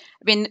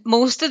 I mean,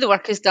 most of the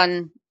work is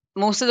done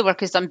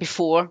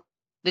before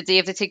the day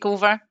of the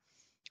takeover.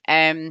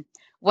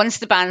 Once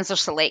the bands are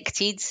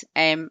selected,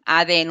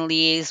 I then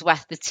liaise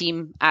with the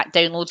team at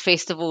Download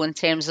Festival in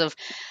terms of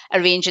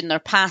arranging their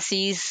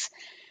passes,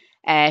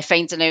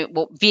 finding out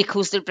what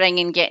vehicles they're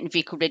bringing, getting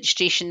vehicle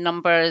registration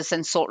numbers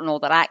and sorting all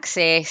their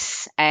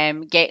access,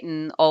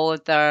 getting all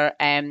of their,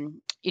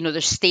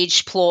 their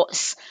stage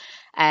plots,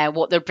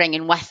 what they're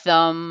bringing with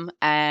them.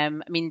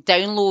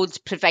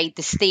 Download provide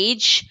the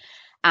stage,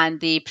 and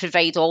they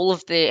provide all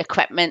of the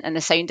equipment and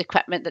the sound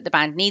equipment that the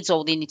band needs.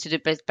 All they need to do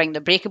is bring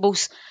their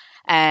breakables.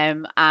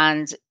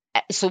 And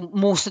so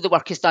most of the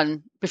work is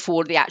done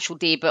before the actual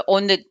day, but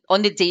on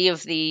the day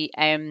of the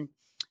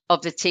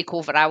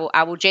takeover,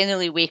 I will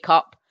generally wake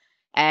up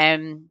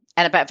in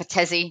a bit of a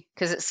tizzy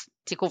because it's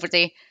takeover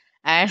day.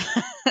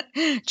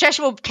 Trish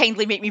will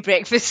kindly make me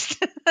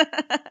breakfast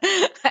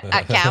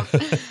at camp,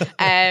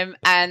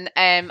 and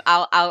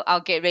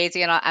I'll get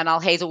ready and I'll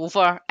head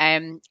over.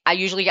 I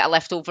usually get a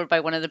lift over by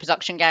one of the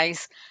production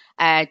guys,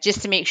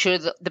 just to make sure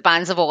that the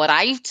bands have all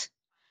arrived.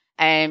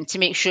 To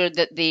make sure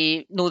that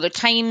they know their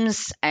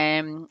times,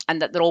 and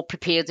that they're all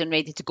prepared and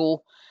ready to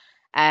go.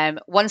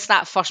 Once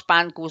that first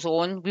band goes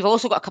on, we've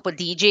also got a couple of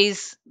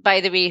DJs,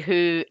 by the way,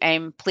 who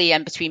play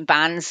in between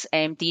bands.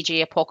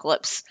 DJ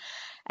Apocalypse,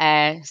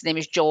 his name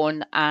is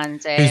John,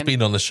 and who's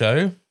been on the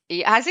show?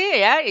 Has he?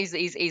 Yeah,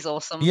 he's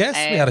awesome. Yes,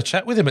 we had a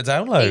chat with him at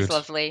Download. He's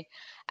lovely.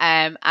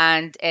 And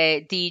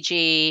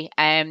DJ,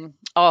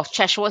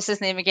 Trish, what's his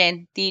name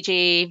again?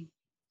 DJ.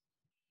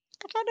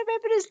 I can't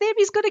remember his name.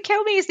 He's going to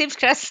kill me. His name's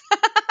Chris.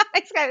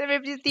 I can't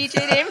remember his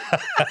DJ name.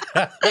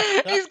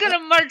 He's going to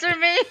murder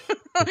me.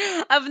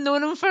 I've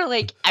known him for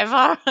like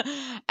ever.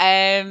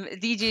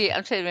 DJ,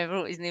 I'm trying to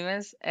remember what his name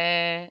is.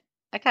 I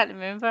can't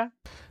remember.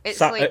 It's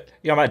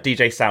you're about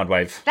DJ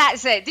Soundwave.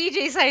 That's it,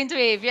 DJ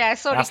Soundwave. Yeah,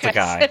 sorry, that's Chris, the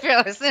guy. if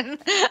you're listening.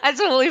 I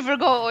totally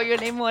forgot what your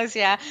name was.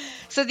 Yeah.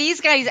 So these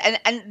guys,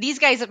 and these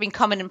guys have been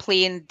coming and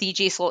playing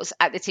DJ slots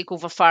at the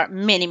Takeover for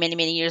many, many,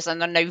 many years,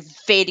 and they're now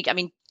very. I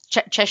mean,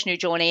 Trish knew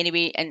John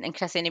anyway, and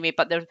Chris anyway,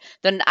 but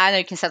I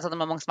now consider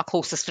them amongst my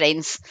closest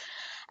friends.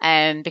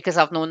 because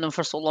I've known them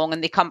for so long,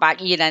 and they come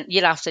back year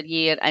after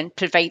year and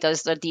provide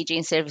us their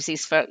DJing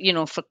services for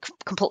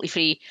completely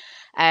free.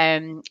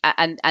 And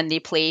they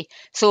play.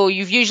 So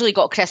you've usually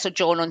got Chris or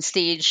John on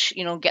stage,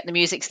 get the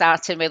music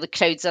starting while the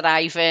crowd's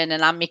arriving,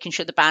 and I'm making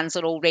sure the bands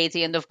are all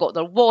ready and they've got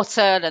their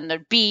water and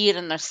their beer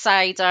and their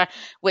cider,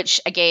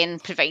 which again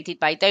provided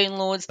by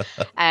Downloads.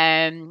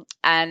 And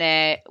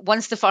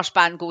once the first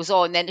band goes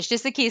on, then it's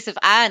just a case of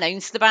I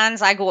announce the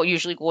bands. I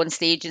usually go on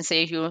stage and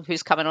say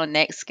who's coming on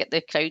next, get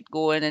the crowd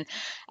going,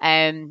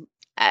 and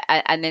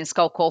then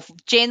skulk off.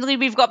 Generally,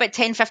 we've got about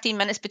 10-15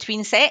 minutes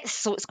between sets,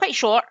 so it's quite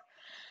short.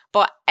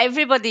 But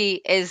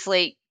everybody is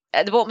like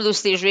at the bottom of those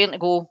stairs, ready to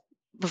go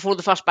before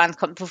the first band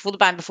comes, before the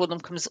band before them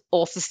comes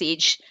off the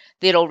stage.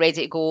 They're all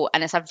ready to go,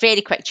 and it's a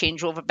very quick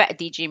changeover, bit of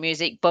DJ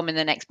music, boom, and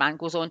the next band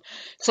goes on.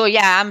 So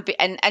yeah,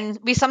 and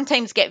we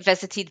sometimes get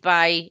visited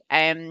by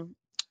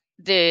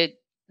the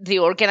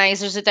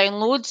organisers of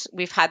Downloads.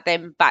 We've had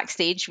them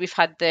backstage. We've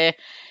had the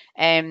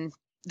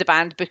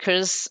band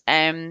bookers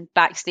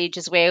backstage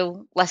as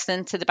well,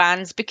 listening to the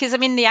bands, because I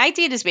mean the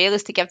idea as well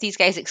is to give these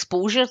guys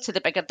exposure to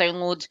the bigger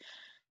Download,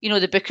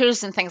 the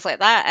bookers and things like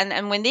that.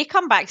 And when they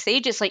come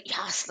backstage, it's like,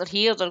 yes, they're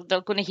here,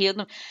 they're going to hear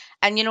them.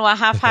 And, I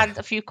have had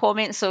a few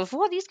comments of,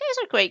 oh, these guys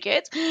are quite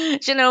good,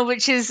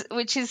 which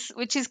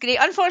is great.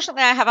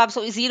 Unfortunately, I have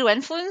absolutely zero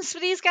influence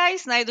for these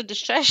guys, neither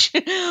does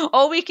Trish.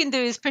 All we can do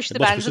is push the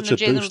bands in their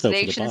general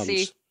direction and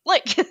say,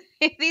 look,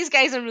 these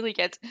guys are really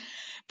good.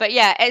 But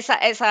yeah,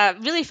 it's a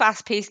really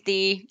fast-paced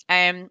day.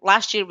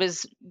 Last year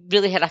was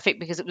really horrific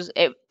because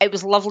it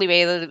was lovely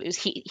weather. It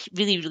was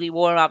really, really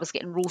warm. I was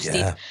getting roasted.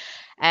 Yeah.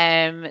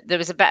 There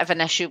was a bit of an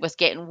issue with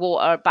getting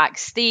water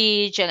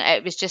backstage, and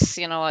it was just,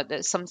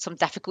 some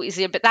difficulties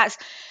there. But that's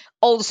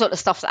all the sort of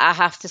stuff that I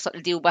have to sort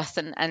of deal with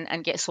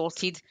and get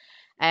sorted.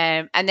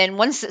 And then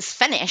once it's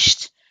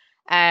finished,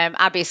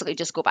 I basically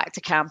just go back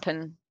to camp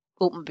and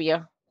open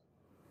beer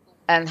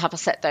and have a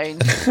sit down.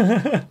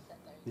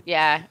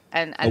 Yeah,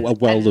 and a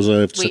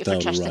well-deserved wait sit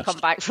down for Trish and to come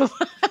back from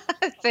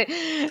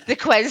the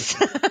quiz,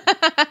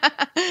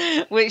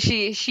 which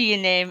she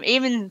and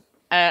Eamon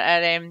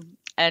are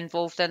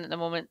involved in at the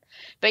moment.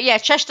 But yeah,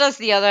 Trish does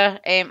the other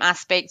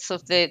aspects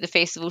of the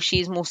festival.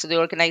 She's most of the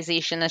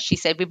organisation, as she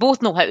said. We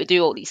both know how to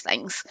do all these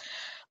things,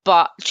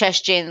 but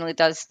Trish generally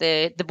does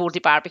the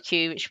Boardie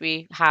barbecue, which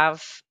we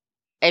have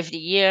every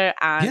year.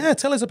 And yeah,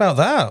 tell us about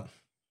that.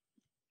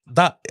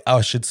 That,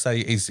 I should say,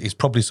 is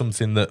probably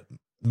something that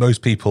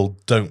most people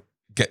don't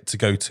get to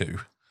go to.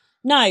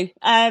 No.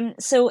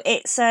 So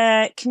it's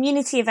a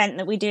community event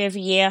that we do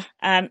every year.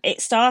 It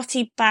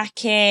started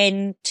back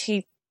in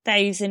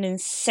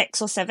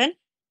 2006 or 7.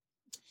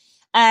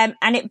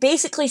 And it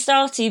basically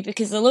started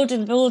because a load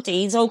of the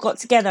Boardies all got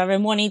together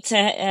and wanted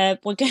to,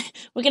 we're going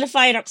to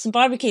fire up some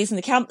barbecues in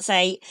the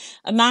campsite,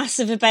 a mass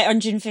of about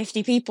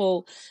 150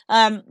 people.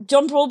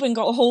 John Probin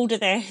got a hold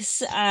of this,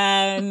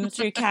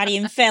 through Carrie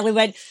and Phil, who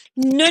went,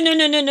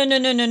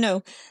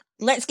 no.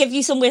 Let's give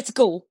you somewhere to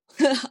go.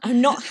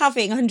 I'm not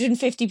having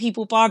 150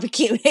 people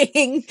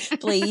barbecuing,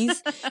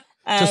 please.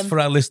 Just for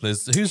our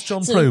listeners, who's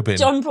John Probin?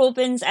 John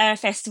Probin's our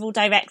festival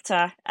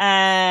director.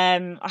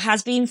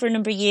 Has been for a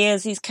number of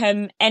years. He's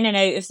come in and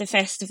out of the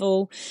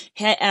festival.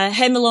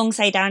 Him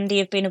alongside Andy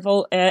have been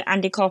involved.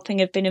 Andy Copping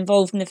have been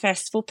involved in the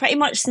festival pretty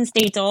much since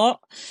day dot.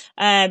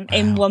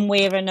 In one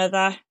way or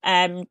another.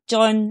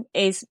 John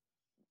is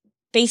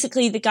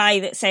basically the guy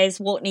that says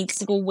what needs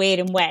to go where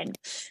and when.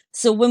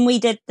 So when we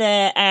did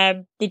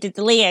they did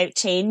the layout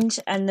change,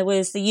 and there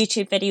was the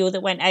YouTube video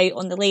that went out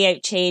on the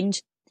layout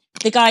change.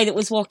 The guy that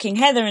was walking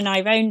Heather and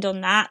I round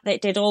on that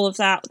did all of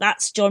that,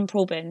 that's John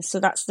Probin.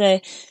 So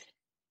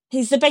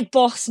he's the big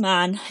boss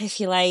man, if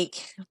you like.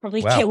 He'll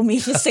probably kill me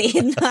for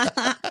saying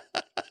that.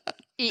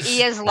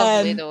 He is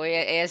lovely though, he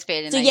is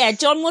very nice. So yeah,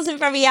 John wasn't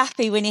very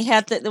happy when he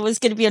heard that there was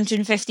going to be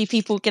 150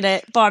 people going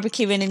to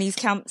barbecuing in his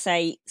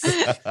campsites.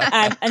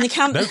 And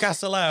the no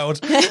gas allowed.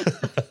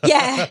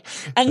 Yeah,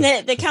 and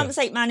the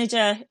campsite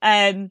manager,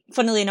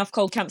 funnily enough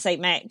called Campsite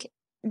Mick,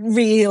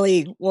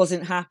 really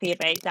wasn't happy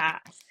about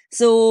that.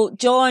 So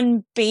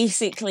John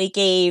basically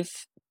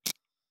gave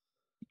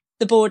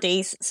the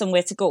Boardies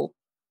somewhere to go.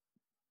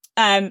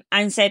 And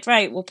said,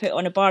 right, we'll put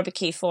on a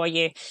barbecue for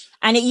you.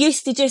 And it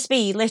used to just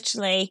be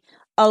literally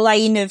a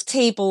line of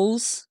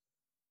tables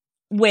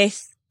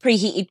with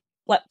preheated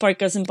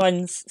burgers and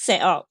buns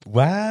set up.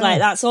 Wow. Like,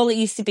 that's all it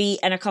used to be,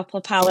 and a couple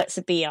of pallets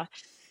of beer.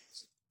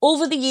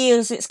 Over the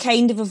years, it's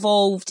kind of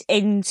evolved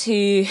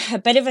into a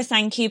bit of a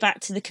thank you back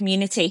to the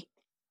community.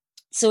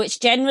 So it's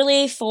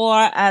generally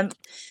for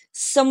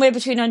somewhere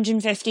between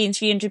 150 and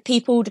 300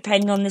 people,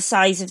 depending on the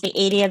size of the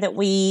area that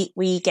we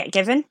get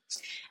given.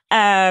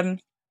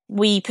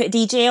 We put a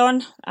DJ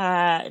on,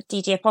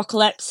 DJ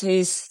Apocalypse,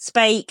 who's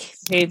Spike,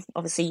 who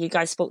obviously you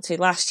guys spoke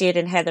to last year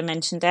and Heather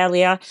mentioned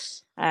earlier.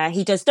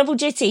 He does double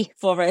duty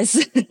for us.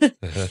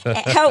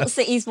 It helps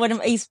that he's one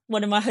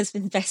of my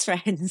husband's best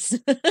friends.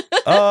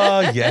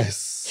 Oh, yes.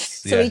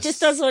 So he just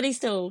does what he's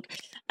told.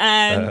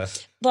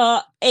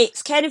 But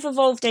it's kind of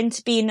evolved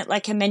into being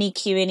like a mini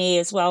Q&A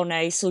as well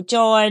now. So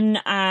John,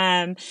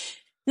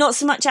 Not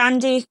so much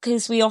Andy,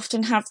 because we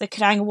often have the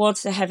Kerrang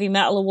Awards, the Heavy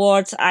Metal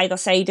Awards, either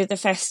side of the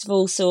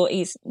festival, so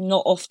he's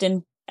not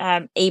often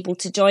able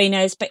to join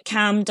us. But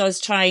Cam does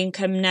try and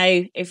come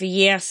now every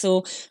year.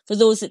 So for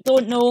those that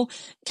don't know,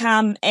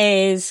 Cam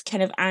is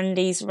kind of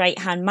Andy's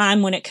right-hand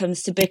man when it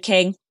comes to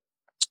booking.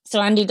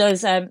 So Andy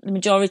does the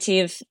majority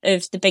of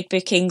the big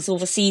bookings,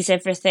 oversees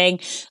everything.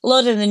 A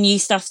lot of the new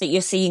stuff that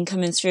you're seeing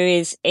coming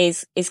through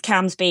is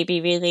Cam's baby,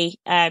 really.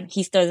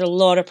 He's done a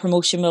lot of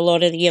promotion with a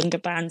lot of the younger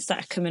bands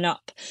that are coming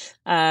up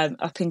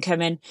and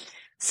coming.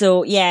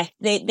 So yeah,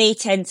 they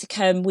tend to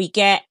come. We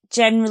get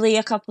generally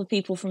a couple of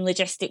people from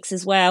logistics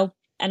as well,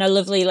 and a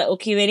lovely little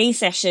Q&A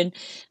session,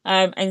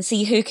 and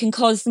see who can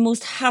cause the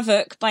most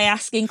havoc by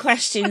asking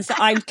questions that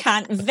I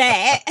can't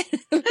vet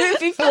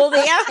before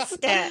they ask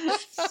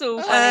it. So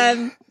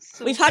funny.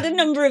 We've had a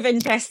number of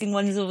interesting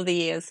ones over the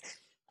years,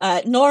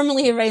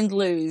 normally around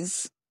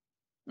loos,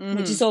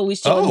 which is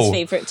always John's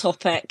favourite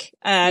topic.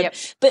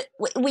 But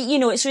we,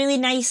 it's really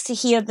nice to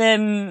hear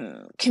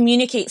them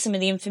communicate some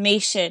of the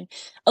information.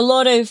 A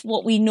lot of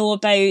what we know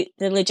about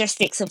the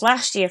logistics of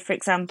last year, for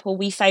example,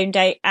 we found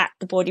out at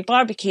the Boardie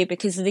barbecue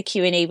because of the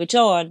Q&A with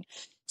John.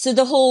 So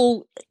the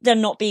whole, there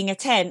not being a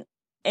tent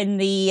in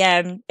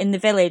the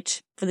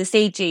village for the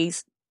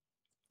stages,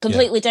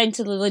 completely down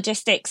to the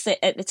logistics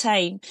at the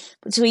time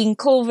between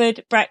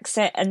COVID,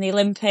 Brexit, and the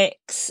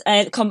Olympics.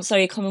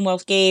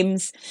 Commonwealth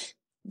Games.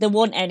 There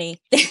weren't any.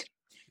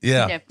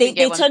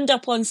 They turned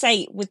up on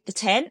site with the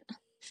tent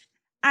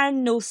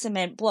and no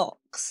cement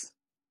blocks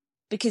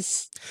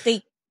because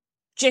they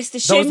just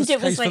assumed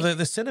it was like for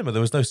the cinema.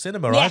 There was no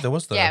cinema either,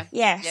 was there?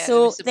 Yeah.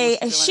 So they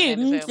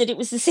assumed that it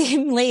was the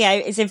same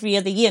layout as every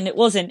other year, and it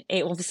wasn't.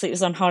 It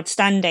was on hard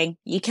standing.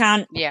 You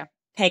can't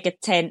peg a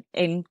tent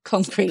in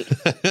concrete.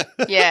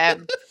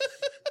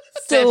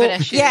 So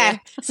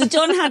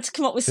John had to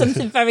come up with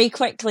something very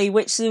quickly,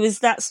 which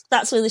that's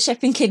where the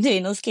shipping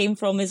containers came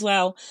from as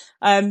well.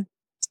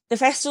 The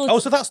festival. Oh,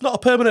 so that's not a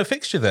permanent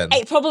fixture then?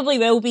 It probably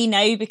will be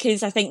now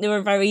because I think they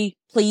were very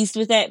pleased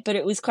with it, but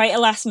it was quite a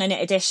last minute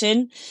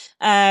addition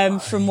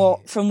from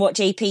what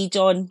JP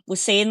John was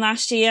saying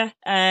last year.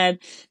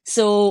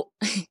 So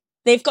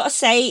they've got a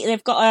site,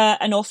 they've got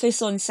an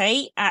office on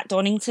site at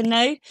Donington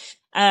now.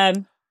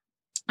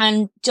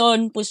 And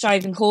John was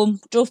driving home,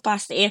 drove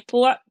past the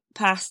airport,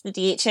 past the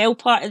DHL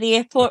part of the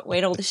airport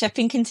where all the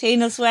shipping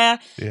containers were.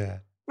 Yeah.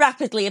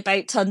 Rapidly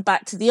about turned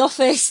back to the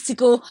office to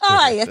go,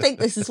 hi, I think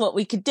this is what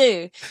we could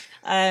do.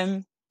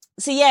 So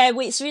yeah,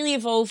 it's really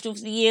evolved over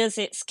the years.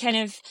 It's kind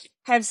of,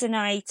 Hevs and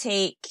I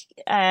take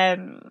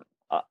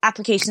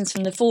applications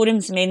from the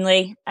forums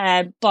mainly,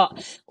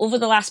 but over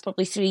the last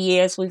probably 3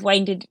 years, we've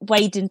widened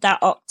that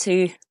up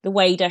to the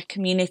wider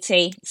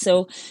community.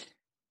 So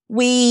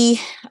we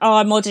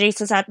are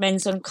moderators,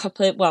 admins on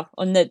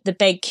on the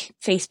big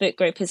Facebook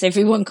group, as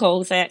everyone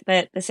calls it,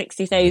 the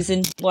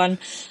 60,000 one.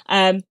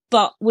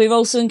 But we're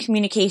also in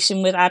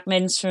communication with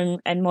admins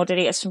and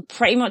moderators from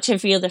pretty much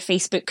every other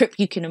Facebook group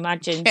you can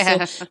imagine.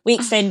 Yeah. So we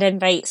extend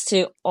invites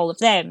to all of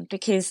them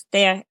because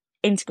they're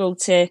integral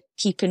to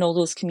keeping all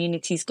those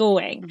communities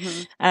going.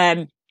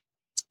 Mm-hmm.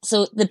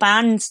 So the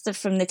bands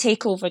from the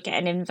Takeover get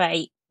an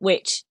invite,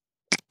 which,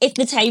 if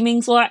the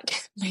timings work,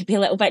 might be a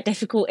little bit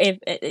difficult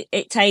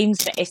at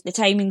times, but if the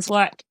timings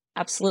work,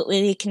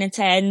 absolutely they can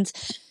attend.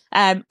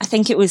 I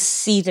think it was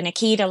Steve and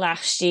Akira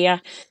last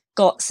year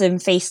got some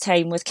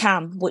FaceTime with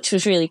Cam, which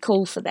was really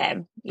cool for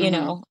them, you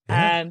know.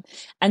 Yeah.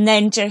 And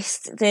then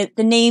just the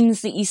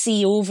names that you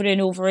see over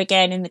and over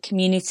again in the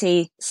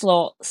community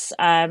slots,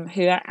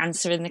 who are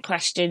answering the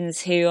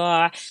questions, who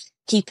are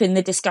keeping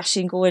the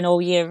discussion going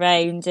all year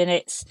round.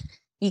 And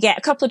you get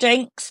a couple of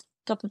drinks,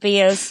 a couple of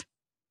beers,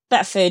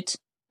 bit of food,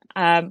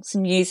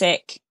 some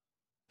music,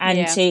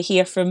 and to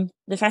hear from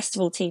the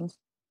festival team.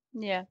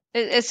 Yeah,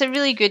 it's a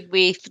really good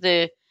way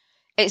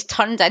it's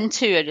turned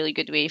into a really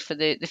good way for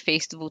the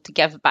festival to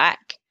give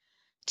back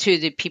to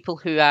the people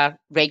who are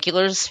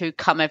regulars, who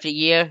come every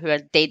year, who are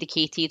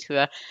dedicated, who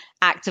are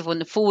active on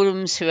the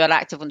forums, who are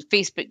active on the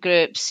Facebook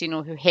groups,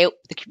 who help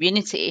the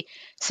community,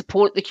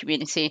 support the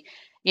community,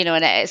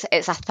 and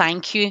it's a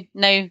thank you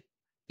now.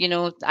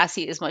 I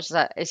see it as much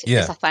as it's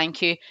a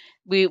thank you.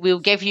 We'll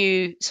give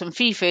you some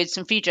free food,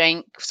 some free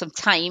drink, some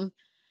time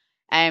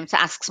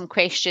to ask some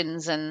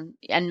questions and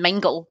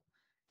mingle.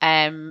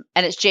 And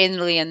it's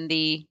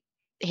generally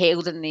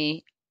held in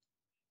the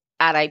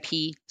RIP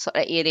sort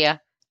of area,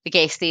 the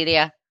guest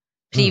area.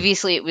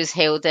 Previously it was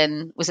held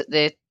was it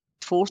the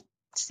fourth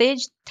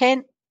stage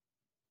tent?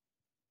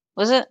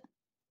 Was it?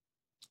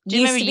 Do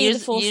you remember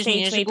years ago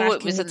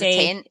it was in the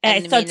tent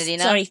in the main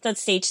arena? Sorry, third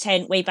stage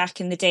tent way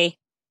back in the day.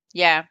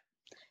 Yeah.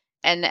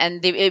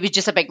 And it was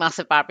just a big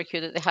massive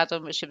barbecue that they had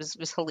on, which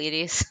was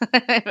hilarious.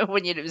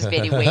 One year it was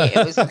very wet.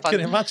 It was fun. I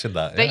can imagine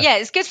that. But yeah,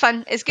 it's good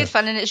fun. It's good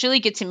fun, and it's really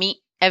good to meet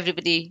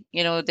everybody,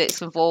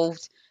 that's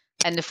involved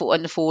in the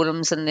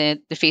forums and the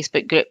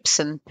Facebook groups,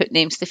 and put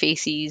names to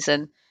faces,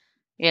 and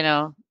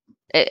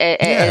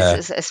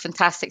it's a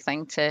fantastic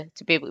thing to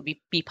be able to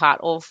be part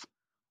of.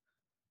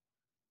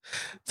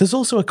 There's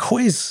also a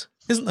quiz,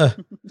 isn't there?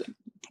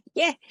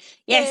 Yeah,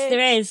 yes,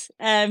 there is.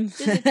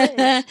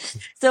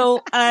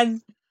 So,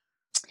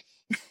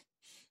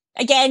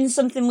 again,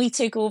 something we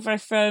took over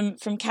from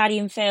Carrie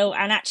and Phil,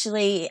 and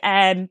actually,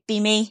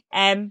 Beamy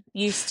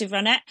used to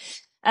run it.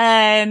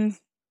 And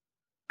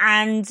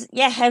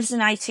yeah, Heather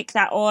and I took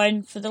that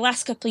on for the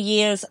last couple of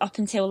years up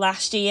until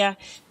last year.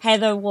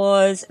 Heather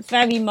was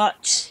very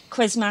much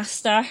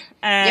quizmaster.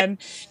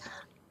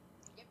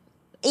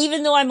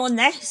 Even though I'm on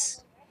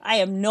this, I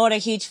am not a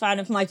huge fan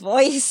of my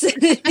voice.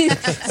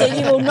 So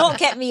you will not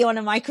get me on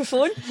a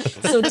microphone.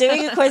 So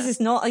doing a quiz is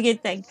not a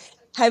good thing.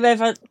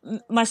 However,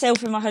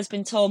 myself and my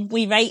husband Tom,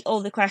 we write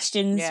all the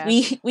questions. Yeah.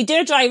 We do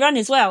a dry run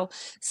as well.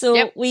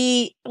 So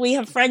we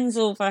have friends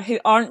over who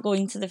aren't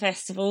going to the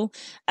festival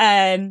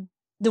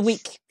the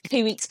week,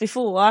 2 weeks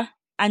before,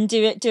 and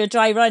do a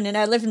dry run in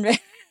our living room.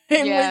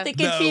 With the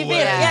good few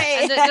beers.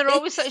 And they're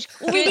always such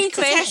good we need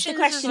to questions test the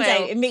questions as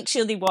well. out and make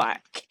sure they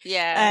work.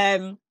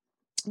 Yeah.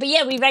 But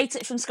yeah, we write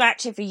it from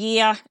scratch every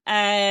year.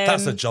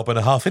 That's a job and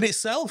a half in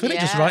itself, isn't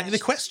it? Just writing the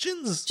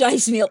questions.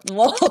 Drives me up the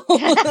wall.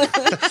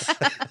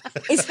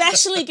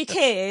 Especially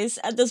because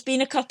there's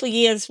been a couple of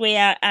years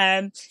where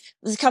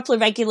there's a couple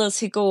of regulars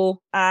who go.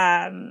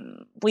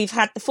 We've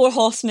had the Four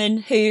Horsemen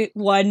who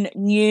won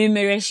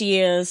numerous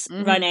years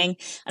running,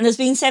 and there's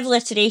been several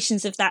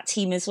iterations of that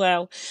team as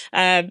well.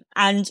 And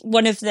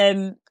one of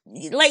them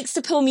likes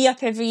to pull me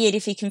up every year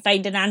if he can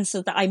find an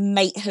answer that I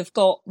might have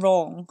got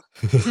wrong.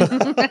 Even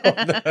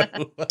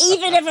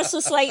ever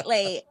so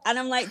slightly. And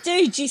I'm like,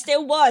 dude, you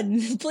still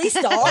won. Please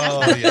stop.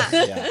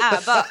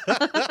 Oh,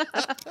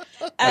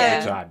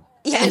 yeah.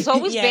 It's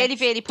always very,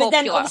 very popular. But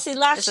then obviously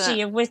last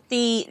year with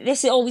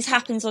this always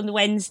happens on the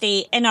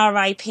Wednesday in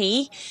RIP,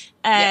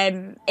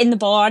 in the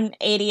barn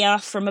area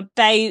from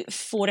about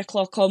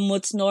 4:00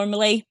 onwards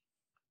normally.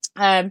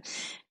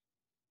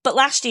 But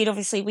last year,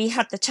 obviously, we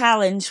had the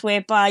challenge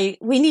whereby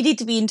we needed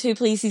to be in two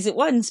places at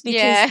once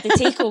because the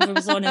takeover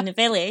was on in the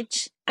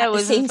village at the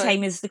same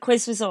time as the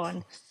quiz was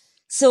on.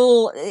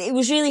 So it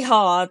was really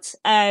hard.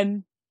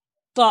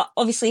 But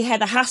obviously,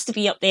 Heather has to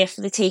be up there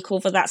for the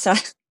takeover. That's a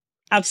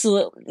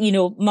absolute,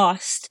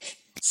 must.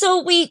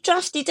 So we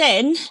drafted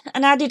in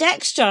and added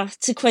extra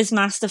to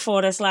Quizmaster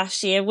for us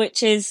last year,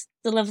 which is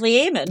the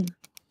lovely Eamon.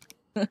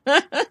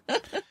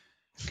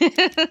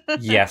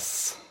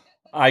 Yes.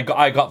 I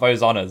got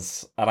those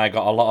honours, and I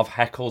got a lot of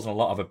heckles and a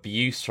lot of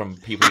abuse from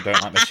people who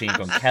don't like Machine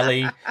Gun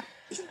Kelly.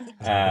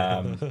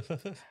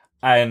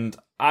 And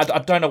I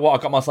don't know what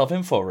I got myself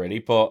in for, really,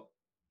 but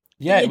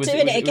yeah, it was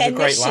a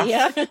great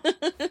laugh.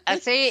 I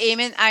say,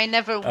 Eamon, I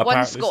never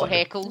once got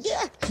heckled.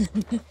 Yeah.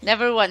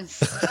 Never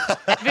once.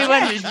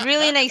 Everyone was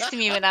really nice to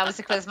me when I was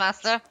a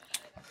quizmaster.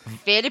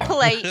 Very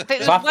polite. But there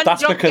was one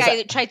drunk guy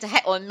that tried to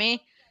hit on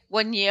me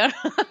one year.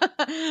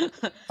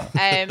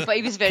 But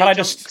he was very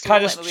drunk, so I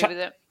let him away with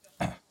it.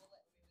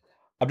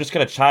 I'm just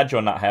going to charge you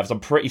on that, Hevs. I'm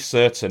pretty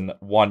certain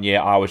one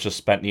year I was just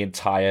spent the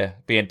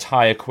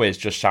entire quiz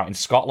just shouting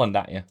Scotland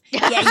at you.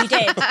 Yeah, you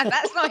did.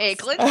 That's not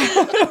heckling.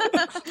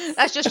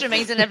 That's just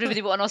reminding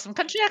everybody what an awesome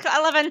country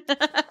I live in.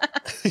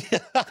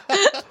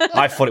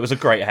 I thought it was a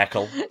great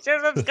heckle. She's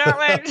from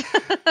Scotland.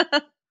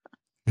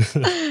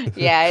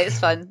 Yeah, it's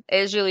fun.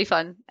 It's really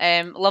fun.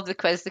 Love the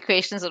quiz. The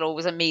questions are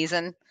always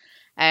amazing.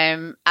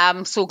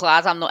 I'm so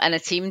glad I'm not in a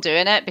team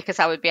doing it because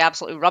I would be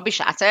absolutely rubbish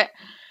at it.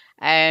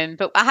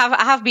 But I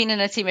have been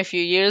in a team a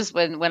few years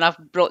when I've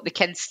brought the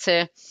kids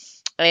to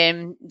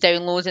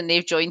download and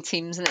they've joined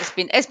teams, and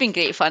it's been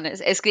great fun.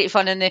 It's great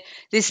fun, and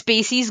the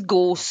spaces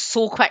go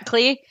so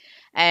quickly.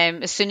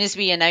 As soon as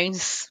we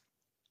announce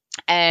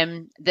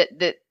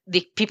that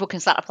the people can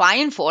start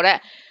applying for it,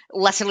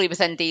 literally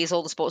within days,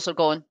 all the spots are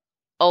gone.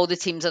 All the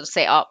teams are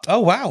set up.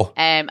 Oh wow!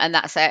 And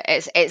that's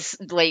it. It's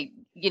like,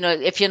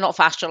 if you're not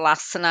fast, you're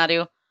last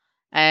scenario.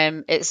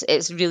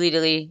 It's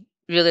really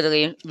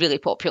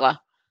popular.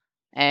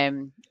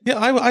 Yeah,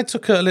 I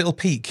took a little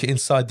peek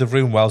inside the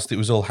room whilst it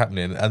was all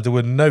happening, and there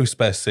were no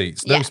spare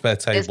seats, no spare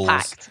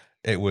tables.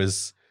 It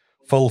was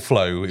full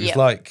flow. It was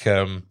like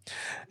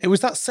it was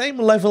that same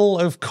level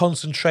of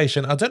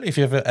concentration. I don't know if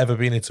you've ever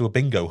been into a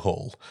bingo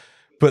hall,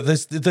 but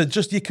there's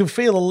just, you can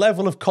feel a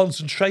level of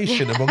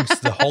concentration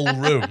amongst the whole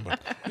room.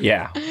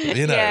 Yeah,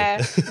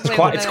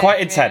 it's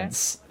quite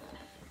intense.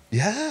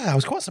 Yeah, I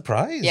was quite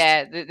surprised.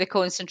 Yeah, the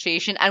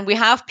concentration, and we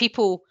have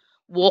people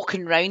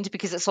walking around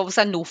because it's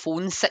obviously a no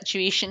phone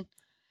situation,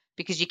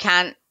 because you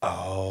can't.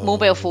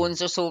 Mobile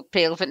phones are so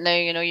prevalent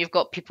now. You've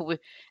got people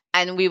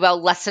and we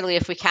will literally,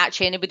 if we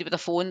catch anybody with a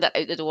phone, they're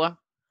out the door.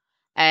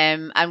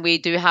 And we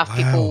do have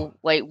people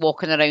like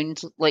walking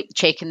around, like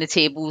checking the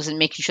tables and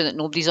making sure that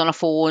nobody's on a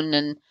phone,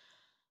 and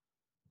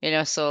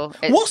so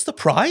what's the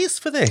prize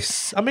for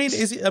this? I mean,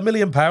 is it £1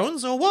 million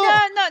or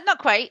what? No, not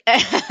quite.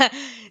 The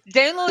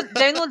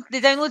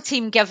download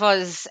team give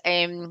us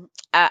an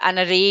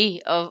array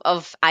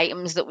of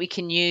items that we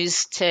can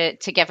use to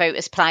give out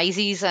as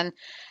prizes, and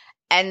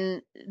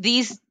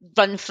these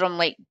run from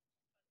like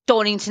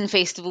Donington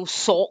Festival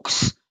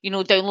socks,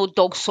 download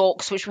dog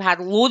socks, which we had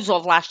loads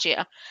of last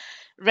year,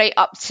 right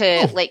up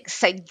to like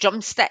side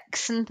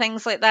drumsticks and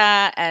things like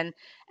that, and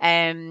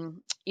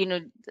you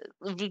know,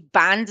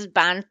 band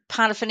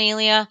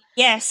paraphernalia.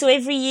 Yeah, so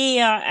every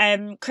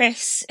year,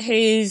 Chris,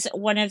 who's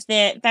one of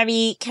the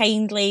very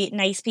kindly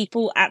nice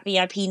people at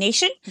VIP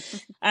Nation,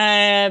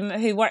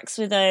 who works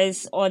with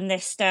us on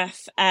this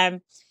stuff,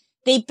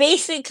 they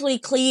basically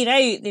clear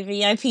out the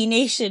VIP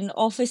Nation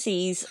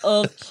offices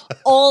of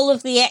all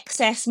of the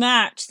excess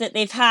merch that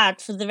they've had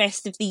for the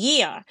rest of the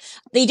year.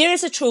 They do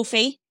as a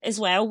trophy as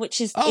well, which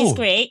is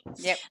great.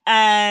 Yep.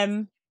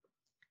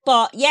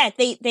 But yeah,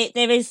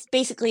 there is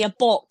basically a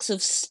box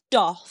of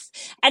stuff,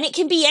 and it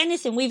can be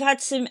anything. We've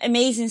had some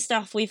amazing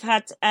stuff. We've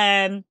had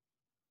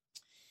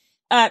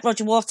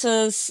Roger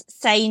Waters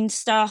signed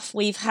stuff.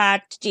 We've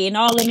had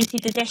J&R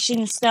limited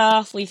edition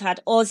stuff. We've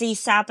had Aussie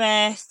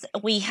Sabbath.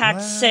 We had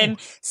some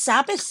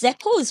Sabbath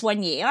Zippos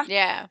one year.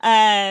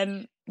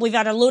 Yeah. We've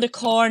had a load of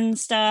Korn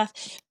stuff,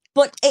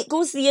 but it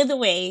goes the other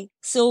way.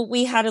 So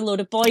we had a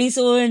load of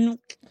Boyzone,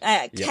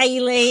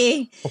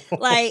 Kylie,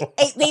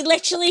 they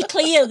literally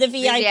clear the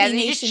VIP they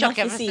Nation just chuck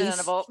offices. everything in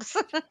a box.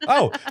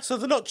 Oh, so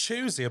they're not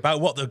choosy about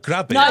what they're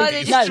grabbing. No,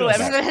 they just throw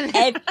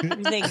everything.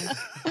 Everything.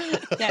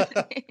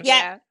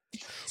 Yeah.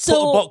 Put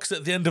a box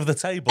at the end of the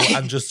table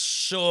and just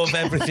shove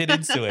everything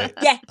into it.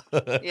 Yeah.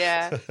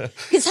 Yeah.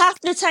 Because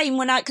half the time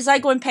because I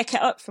go and pick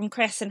it up from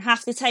Chris, and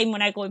half the time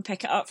when I go and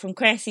pick it up from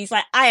Chris, he's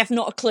like, I have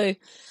not a clue.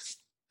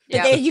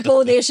 But there you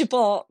go, there's your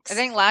box. I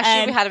think last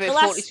year we had about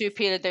 42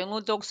 pair of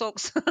download dog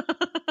socks.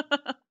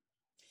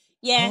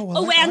 Yeah.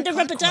 And the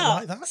rubber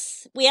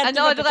ducks. We had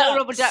the little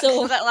rubber ducks, the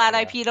little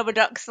RIP rubber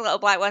ducks, the little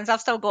black ones.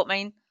 I've still got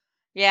mine.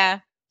 Yeah.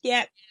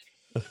 Yeah.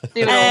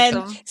 They were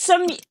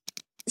awesome.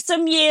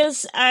 Some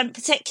years,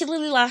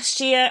 particularly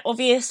last year,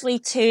 obviously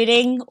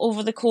touring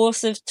over the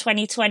course of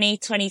 2020,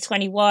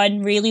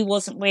 2021 really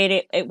wasn't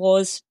where it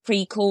was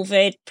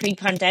pre-COVID,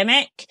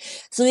 pre-pandemic.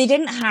 So they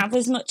didn't have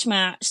as much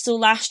merch. So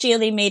last year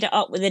they made it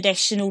up with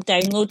additional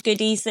download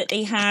goodies that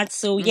they had.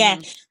 So yeah,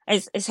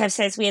 as Hev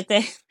says, we had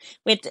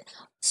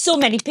so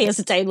many pairs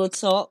of download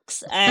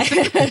socks.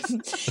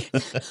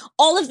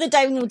 All of the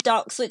download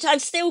ducks, which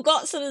I've still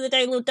got some of the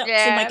download ducks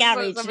in my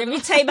garage. And every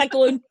time I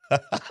go and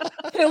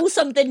pull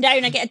something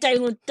down, I get a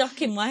download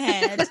duck in my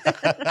head.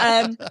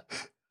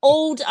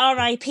 Old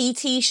RIP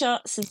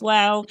t-shirts as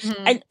well.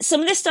 And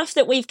some of the stuff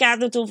that we've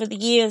gathered over the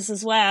years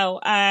as well,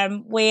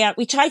 where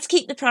we try to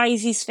keep the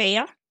prizes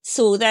fair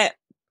so that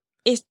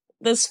if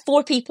there's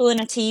 4 people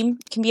in a team,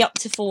 it can be up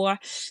to 4,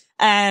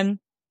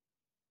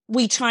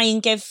 we try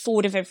and give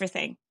 4 of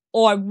everything,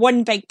 or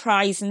 1 big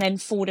prize and then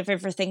 4 of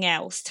everything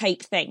else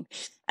type thing.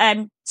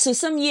 So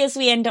some years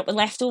we end up with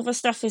leftover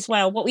stuff as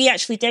well. What we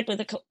actually did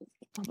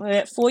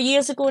with 4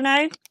 years ago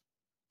now,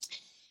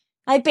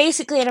 I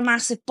basically had a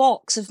massive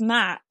box of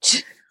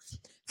merch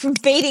from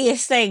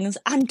various things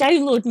and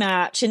download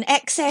merch and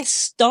excess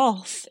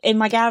stuff in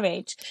my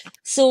garage.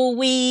 So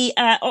we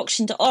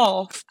auctioned it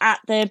off at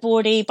the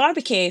Boardie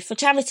barbecue for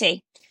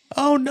charity.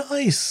 Oh,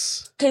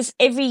 nice. Because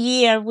every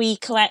year we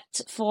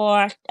collect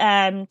for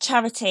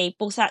charity,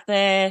 both at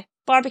the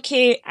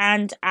barbecue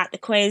and at the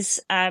quiz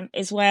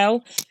as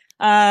well.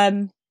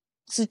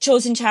 So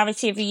chosen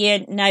charity every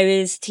year now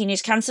is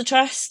Teenage Cancer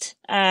Trust.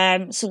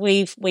 So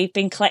we've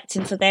been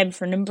collecting for them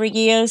for a number of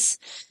years.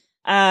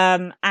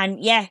 And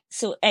yeah,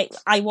 so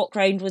I walk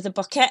around with a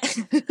bucket,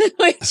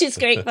 which is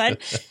great fun.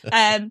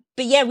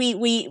 But yeah,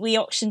 we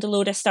auctioned a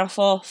load of stuff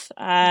off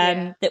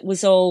that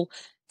was all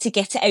to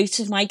get it out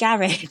of my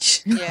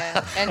garage.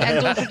 Yeah,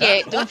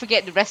 and don't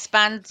forget the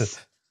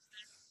wristbands.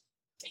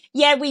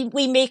 Yeah,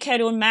 we make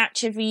our own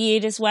merch every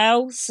year as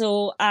well.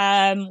 So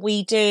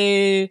we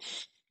do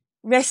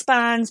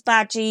wristbands,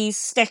 badges,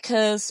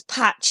 stickers,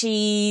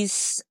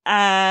 patches.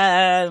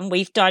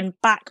 We've done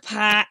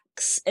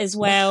backpacks as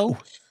well.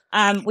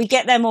 Wow. We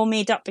get them all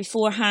made up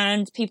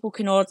beforehand. People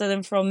can order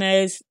them from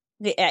us.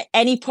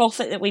 Any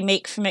profit that we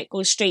make from it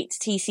goes straight to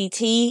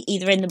TCT,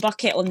 either in the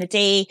bucket on the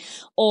day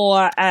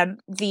or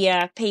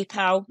via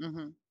PayPal.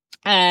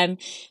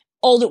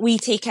 All that we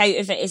take out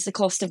of it is the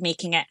cost of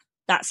making it.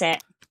 That's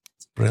it.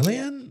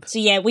 Brilliant. So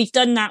yeah, we've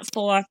done that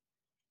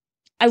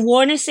I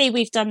want to say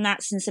we've done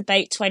that since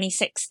about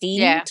 2016,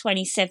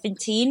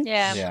 2017.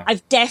 Yeah.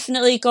 I've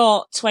definitely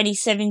got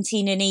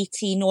 2017 and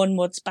 18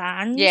 onwards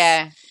bands.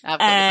 Yeah, I've got the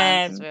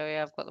bands as well.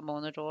 Yeah, I've got them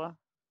on the door.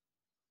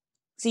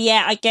 So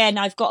yeah, again,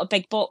 I've got a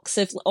big box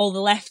of all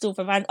the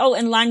leftover bands. Oh,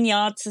 and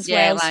lanyards as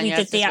well. So we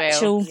did the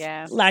actual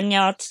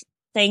lanyard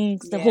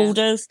things, the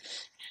holders.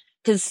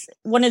 Because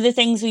one of the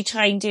things we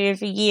try and do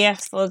every year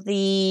for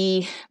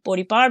the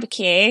Boardie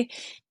barbecue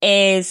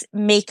is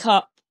make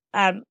up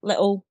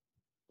little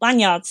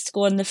lanyards to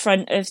go on the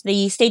front of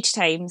the stage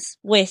times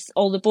with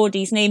all the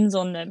Boardie's names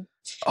on them.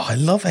 Oh, I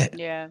love it.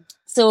 Yeah.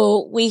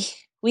 So we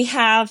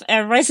have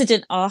a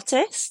resident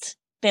artist,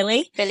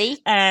 Billy. Billy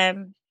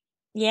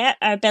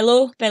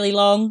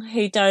Long,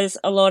 who does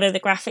a lot of the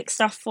graphic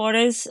stuff for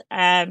us.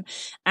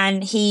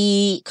 And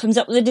he comes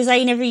up with a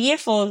design every year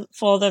for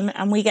them,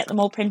 and we get them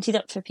all printed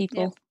up for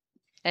people.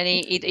 Yeah. And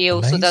he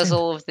also does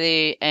all of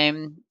the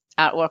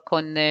artwork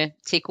on the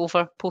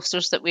Takeover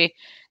posters that we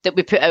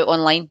put out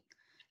online.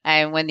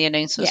 when the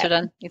announcements are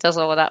done. He does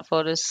all of that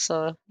for us.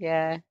 So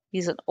yeah,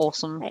 he's an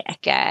awesome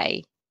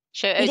guy.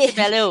 Shout out to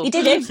Bello. He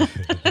did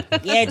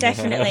it. Yeah,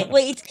 definitely.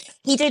 Well,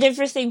 he did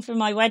everything for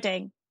my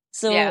wedding.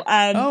 So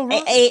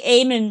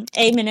Eamon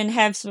and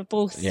Hevs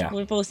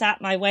were both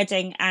at my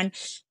wedding, and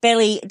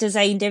Billy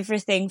designed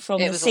everything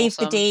from the save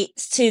the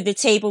dates to the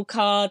table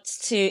cards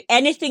to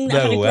anything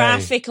that had a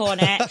graphic on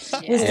it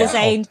was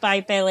designed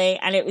by Billy,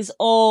 and it was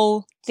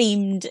all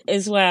themed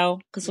as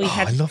well because we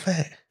had I love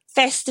it.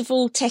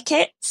 festival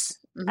tickets,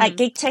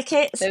 gig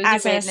tickets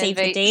as a save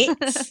the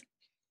dates.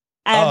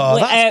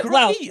 That's great.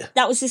 Well,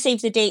 that was the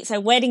save the dates.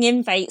 Our wedding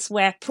invites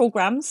were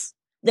programs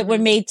that were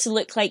made to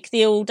look like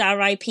the old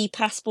RIP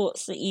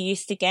passports that you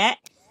used to get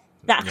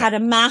that had a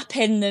map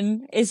in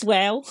them as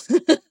well.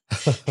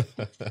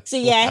 So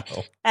yeah,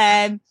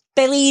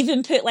 Billy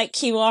even put like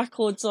QR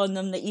codes on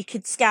them that you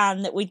could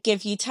scan that would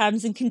give you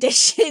terms and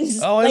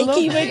conditions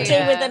like you would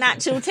do with an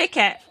actual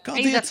ticket. God,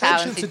 the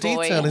attention to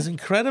detail is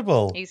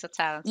incredible. He's a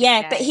talent.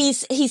 Yeah, but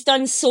he's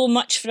done so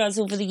much for us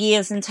over the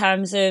years in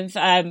terms of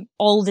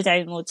all the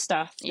download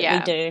stuff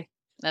that we do.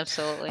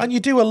 Absolutely. And you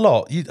do a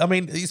lot. I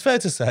mean, it's fair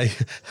to say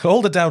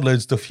all the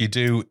download stuff you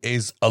do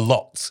is a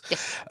lot.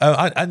 Yes.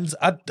 And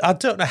I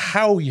don't know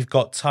how you've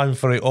got time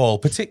for it all,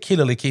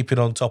 particularly keeping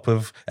on top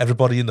of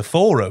everybody in the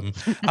forum.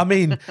 I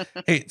mean,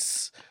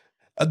 it's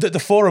the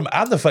forum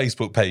and the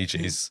Facebook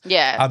pages.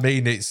 Yeah. I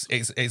mean,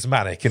 it's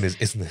manic,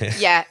 isn't it?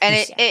 Yeah,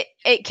 and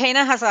it kind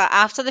of has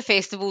after the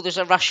festival, there's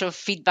a rush of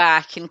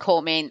feedback and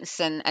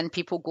comments and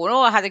people going, oh,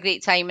 I had a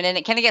great time. And then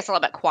it kind of gets a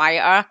little bit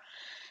quieter.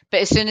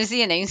 But as soon as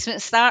the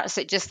announcement starts,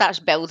 it just starts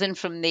building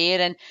from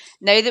there. And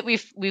now that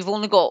we've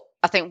only got,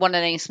 I think, one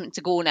announcement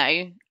to go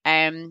now.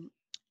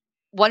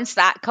 Once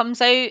that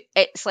comes out,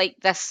 it's like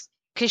this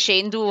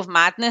crescendo of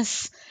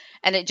madness,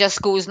 and it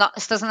just goes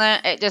nuts, doesn't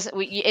it?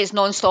 It's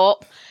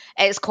non-stop.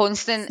 It's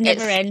constant.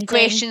 Never ending.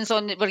 Questions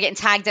on. We're getting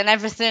tagged in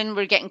everything.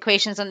 We're getting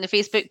questions on the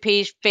Facebook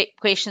page,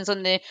 questions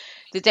on the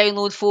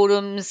download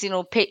forums.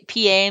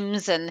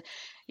 PMs and.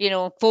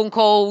 Phone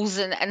calls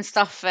and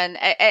stuff, and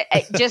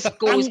it just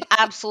goes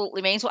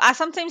absolutely mental. I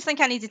sometimes think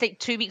I need to take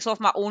 2 weeks off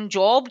my own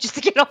job just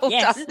to get it all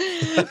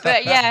done.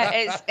 But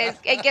yeah,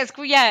 it gets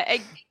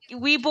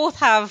we both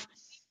have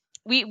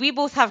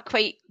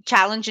quite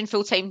challenging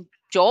full-time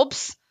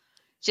jobs,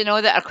 that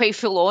are quite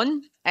full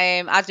on.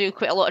 I do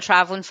quite a lot of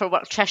traveling for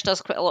work. Trish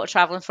does quite a lot of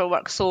traveling for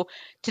work. So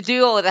to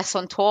do all of this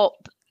on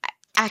top,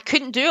 I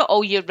couldn't do it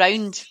all year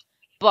round.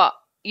 But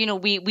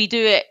we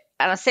do it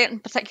at a certain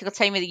particular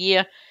time of the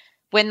year,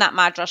 when that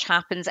mad rush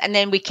happens, and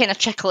then we kind of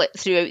trickle it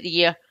throughout the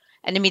year.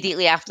 And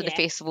immediately after the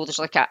festival, there's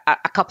like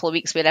a couple of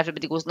weeks where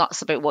everybody goes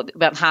nuts about what they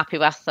weren't happy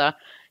with, or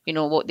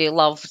what they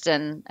loved,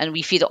 and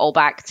we feed it all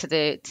back to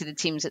the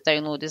teams that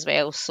download as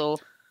well. So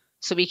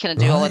we kind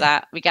of do all of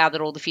that. We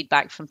gather all the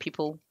feedback from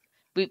people.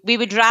 We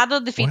would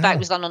rather the feedback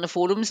was done on the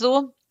forums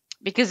though,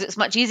 because it's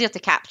much easier to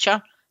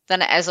capture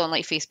than it is on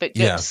like Facebook groups.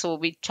 Yeah. So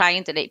we try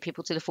and direct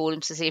people to the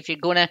forums to say, if you're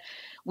gonna,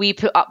 we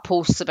put up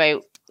posts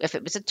about if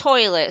it was the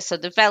toilets or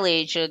the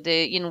village or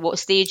the what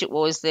stage it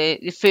was, the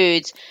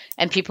food,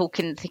 and people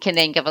can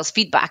then give us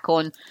feedback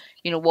on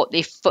what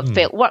they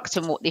felt worked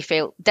and what they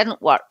felt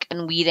didn't work,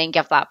 and we then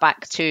give that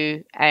back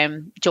to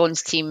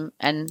John's team,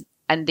 and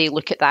they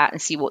look at that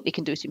and see what they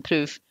can do to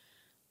improve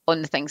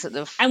on the things that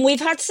they've. And we've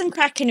had some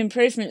cracking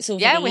improvements over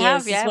the years we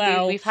have, as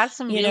well. We've had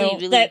some really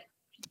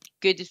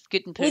good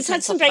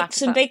improvements. We've had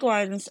some big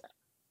ones.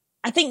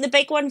 I think the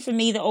big one for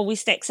me that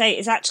always sticks out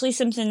is actually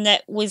something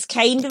that was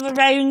kind of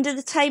around at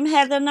the time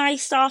Heather and I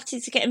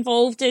started to get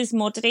involved as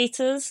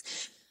moderators,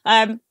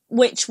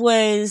 which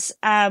was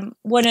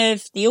one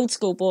of the old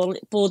school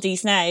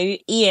boardies now,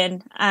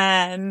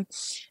 Ian,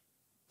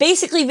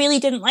 basically really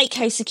didn't like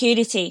how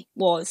security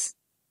was.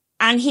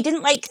 And he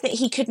didn't like that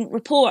he couldn't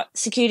report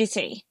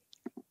security.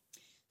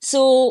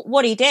 So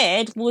what he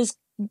did was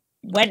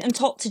went and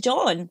talked to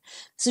John.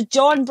 So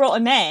John brought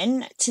him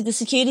in to the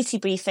security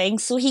briefing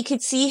so he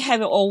could see how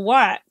it all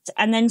worked,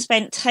 and then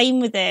spent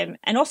time with him.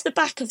 And off the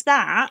back of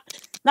that,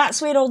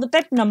 that's where all the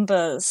bib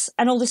numbers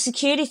and all the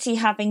security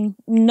having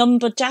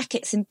numbered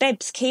jackets and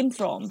bibs came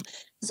from.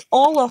 It's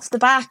all off the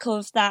back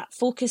of that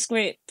focus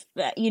group,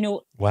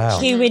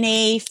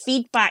 Q&A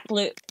feedback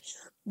loop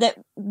that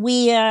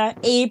we are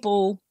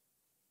able,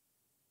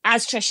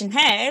 as Trish and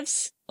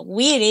Hevs,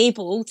 we're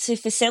able to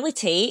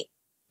facilitate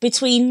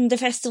between the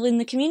festival and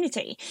the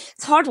community.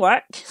 It's hard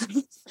work.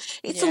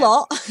 It's a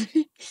lot.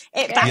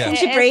 It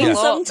baffles your brain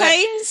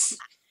sometimes.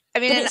 I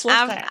mean,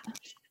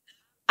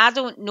 I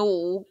don't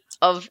know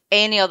of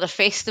any other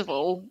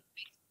festival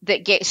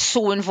that gets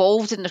so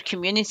involved in their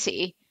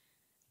community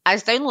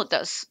as Download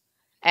does.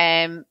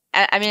 I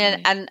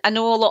mean, and I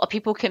know a lot of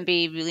people can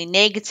be really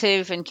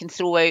negative and can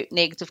throw out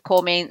negative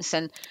comments,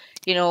 and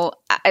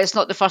it's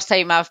not the first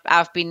time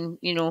I've been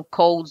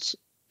called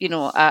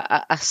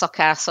a suck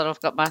ass, or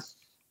I've got my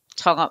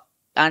tongue up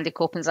Andy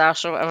Copen's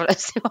arse, or whatever it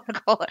is you want to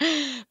call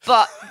it.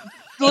 But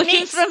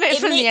looking from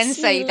the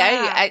inside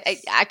out,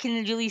 I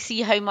can really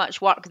see how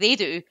much work they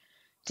do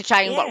to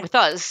try and work with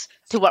us,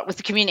 to work with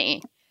the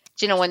community.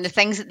 Do you know, and the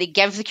things that they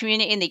give the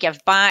community and they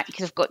give back.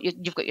 You've got your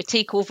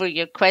takeover,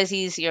 your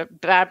quizzes, your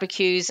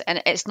barbecues,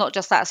 and it's not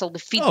just that; it's all the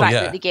feedback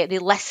that they get. They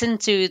listen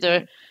to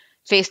their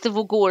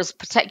festival goers,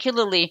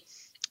 particularly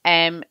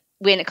when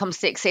it comes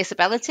to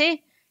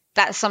accessibility.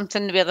 That's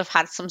something where they've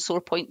had some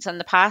sore points in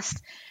the past.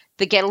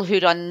 The girl who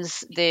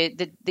runs the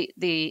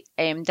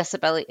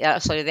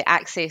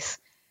access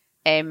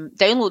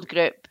download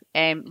group,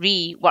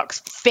 Ree,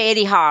 works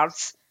very hard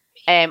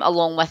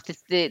along with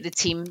the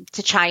team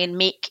to try and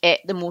make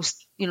it the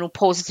most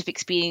positive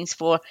experience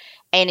for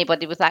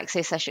anybody with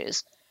access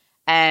issues.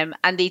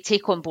 And they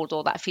take on board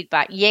all that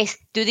feedback. Yes,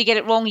 do they get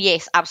it wrong?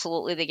 Yes,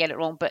 absolutely, they get it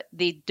wrong, but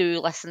they do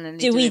listen and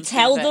they do we improve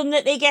tell it. them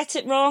that they get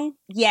it wrong?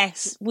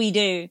 Yes, we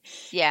do.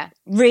 Yeah,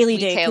 really we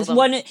do. tell Because them.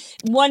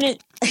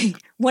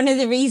 one of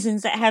the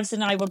reasons that Hevs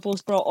and I were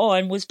both brought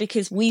on was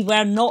because we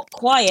were not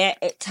quiet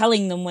at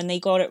telling them when they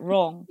got it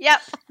wrong. Yep.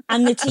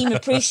 And the team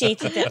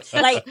appreciated it.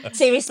 Like,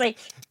 seriously.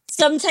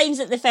 Sometimes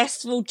at the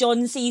festival,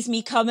 John sees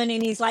me coming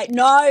and he's like,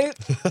 no.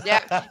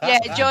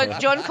 Yeah.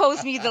 John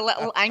calls me the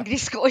little angry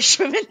Scottish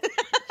woman.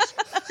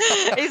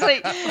 He's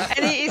like,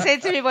 and he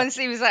said to me once,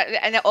 he was like,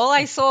 and all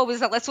I saw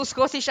was a little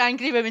Scottish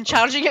angry woman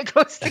charging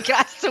across the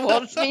grass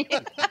towards me.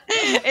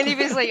 And he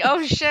was like,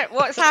 oh shit,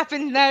 what's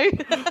happened now?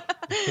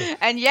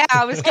 And yeah,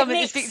 I was coming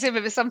to speak to him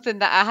about something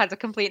that I had a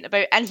complaint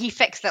about, and he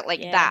fixed it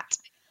like that.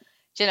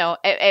 You know,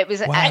 it was,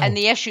 wow. And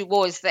the issue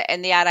was that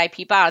in the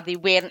RIP bar, they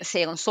weren't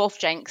selling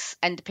soft drinks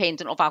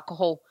independent of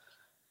alcohol.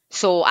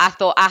 So I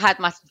thought, I had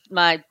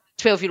my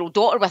 12-year-old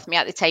daughter with me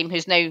at the time,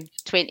 who's now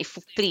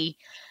 23.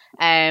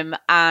 And,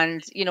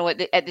 at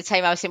the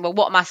time I was saying, well,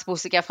 what am I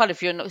supposed to give her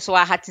if you're not? So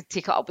I had to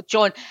take it up with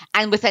John.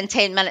 And within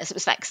 10 minutes, it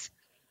was fixed.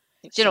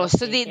 So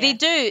they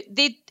do,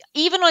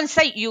 even on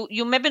site,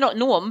 you maybe not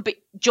know him, but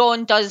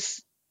John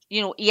does,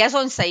 he is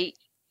on site,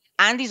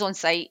 Andy's on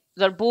site.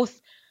 They're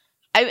both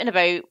out and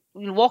about,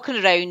 walking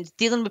around,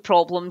 dealing with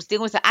problems,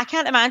 dealing with it. I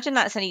can't imagine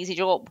that's an easy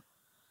job.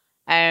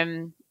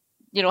 Hats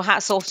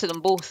off to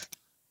them both.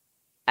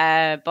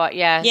 But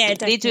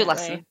they do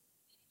listen.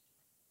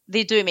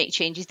 They do make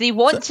changes. They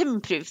want to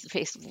improve the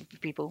festival for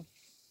people.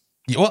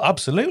 Yeah, well,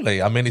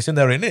 absolutely. I mean, it's in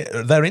their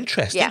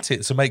interest, isn't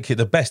it, to make it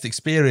the best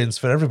experience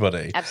for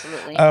everybody.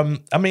 Absolutely.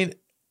 I mean,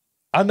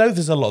 I know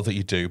there's a lot that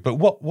you do, but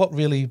what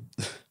really,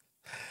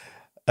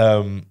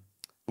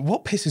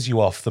 what pisses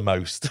you off the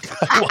most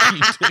about what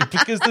you do?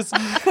 Because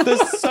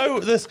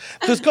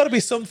there's got to be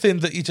something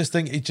that you just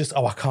think,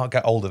 I can't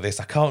get hold of this.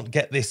 I can't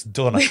get this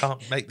done. I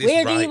can't make this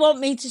Where right. do you want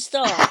me to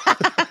start?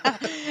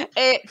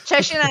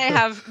 Trish and I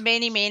have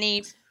many,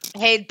 many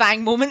head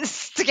bang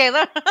moments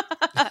together.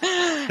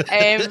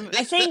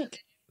 I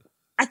think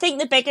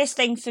the biggest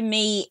thing for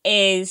me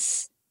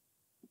is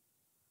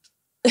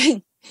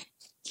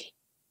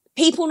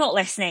people not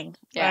listening,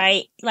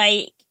 right?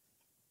 Like,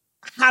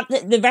 have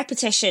the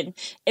repetition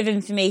of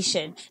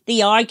information,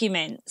 the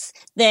arguments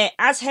that,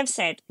 as Hev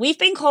said, we've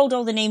been called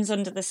all the names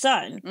under the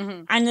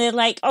sun, and they're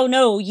like, oh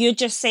no, you're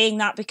just saying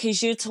that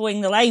because you're towing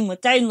the line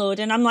with download.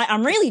 And I'm like,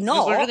 I'm really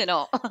not. We're really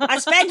not. I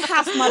spend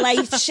half my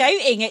life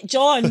shouting at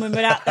John when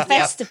we're at the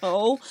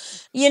festival,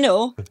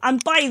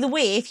 and by the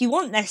way, if you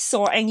want this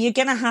sorting, you're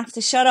going to have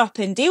to shut up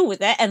and deal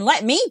with it and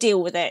let me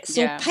deal with it.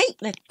 So pipe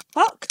the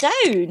fuck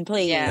down,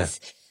 please. Yeah.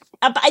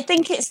 But I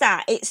think it's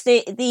that. It's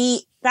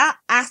that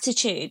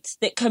attitude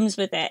that comes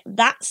with it.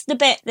 That's the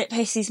bit that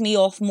pisses me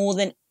off more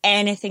than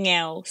anything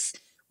else.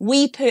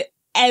 We put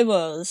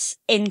hours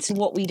into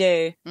what we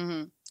do.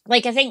 Mm-hmm.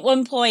 Like, I think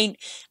one point,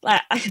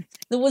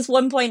 there was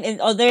one point,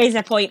 there is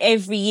a point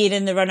every year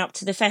in the run up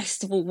to the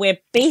festival where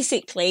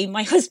basically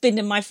my husband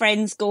and my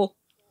friends go,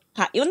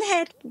 pat you on the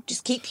head,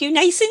 just keep you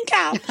nice and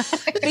calm,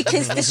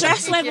 because the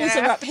stress levels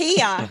are up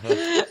here.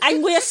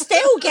 And we're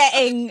still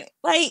getting,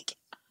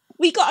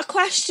 we got a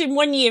question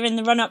one year in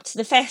the run-up to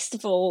the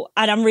festival,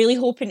 and I'm really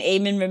hoping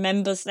Eamon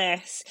remembers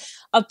this,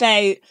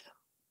 about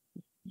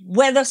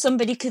whether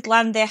somebody could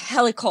land their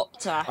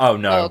helicopter. Oh,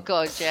 no. Oh,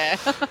 God, yeah.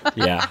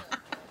 Yeah.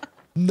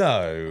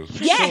 No.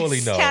 Yes.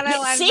 Surely not. Can I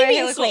land my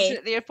helicopter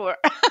at the airport?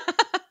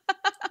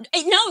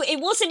 No, it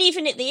wasn't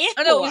even at the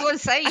airport. Oh, no, it was on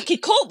site. I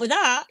could cope with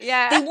that.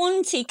 Yeah. They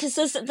wanted, because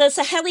there's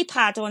a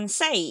helipad on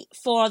site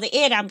for the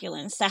air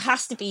ambulance. There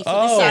has to be for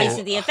the size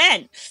of the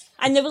event.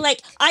 And they were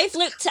like, I've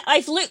looked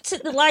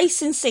at the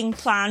licensing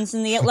plans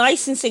and the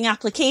licensing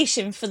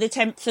application for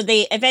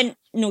the event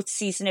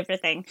notices and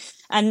everything,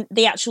 and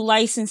the actual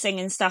licensing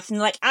and stuff. And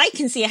like, I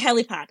can see a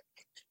helipad.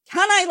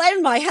 Can I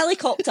land my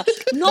helicopter?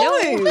 No.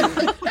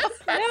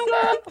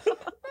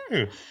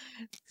 No.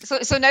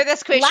 So now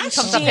this question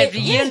comes up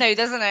every year now,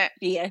 doesn't it?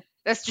 Yeah.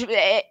 That's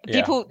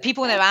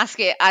people now ask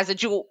it as a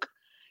joke.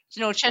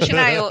 Trish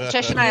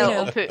and I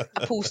will put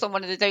a post on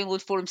one of the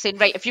download forums saying,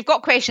 right, if you've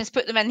got questions,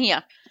 put them in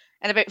here.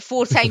 And about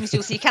 4 times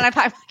you'll see, can I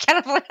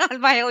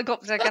land my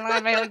helicopter? Can I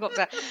land my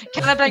helicopter?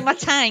 Can I bring my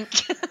tank?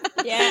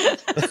 Yeah.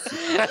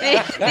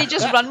 they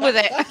just run with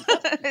it.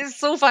 It's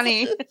so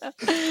funny.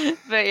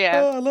 But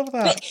yeah. Oh, I love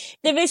that. But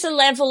there is a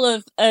level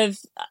of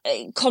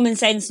common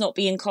sense not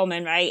being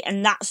common, right?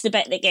 And that's the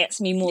bit that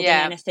gets me more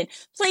than anything.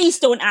 Please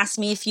don't ask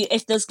me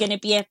if there's going to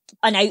be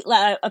an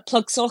outlet, a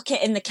plug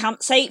socket in the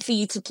campsite for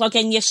you to plug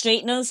in your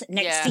straighteners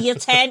next to your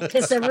tent,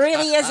 because there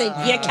really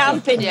isn't. You're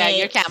camping, mate.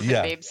 You're camping,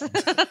 babes.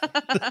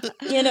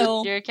 You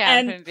know, you're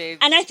camping, babes.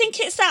 And I think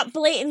it's that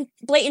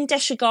blatant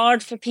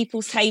disregard for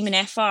people's time and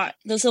effort.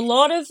 There's a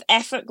lot of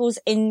effort goes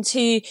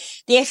into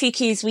the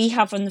FAQs we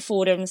have on the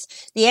forums,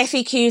 the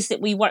FAQs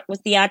that we work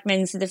with the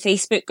admins of the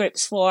Facebook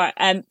groups for.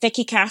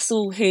 Vicky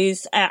Castle,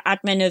 who's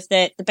admin of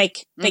the big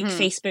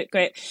Facebook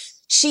group,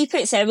 she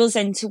puts hours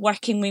into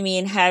working with me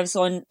and Hers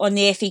on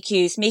the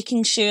FAQs,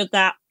 making sure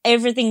that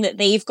everything that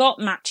they've got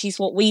matches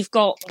what we've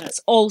got.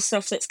 It's all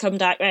stuff that's come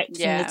direct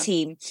from the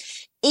team.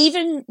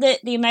 Even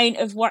the amount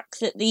of work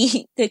that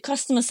the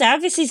customer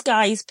services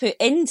guys put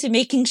into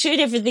making sure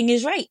everything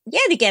is right. Yeah,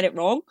 they get it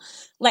wrong.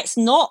 Let's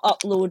not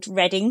upload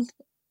Reading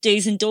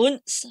do's and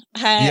don'ts to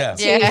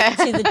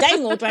the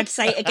download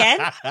website again.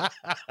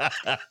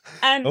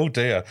 Oh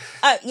dear.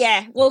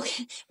 Well,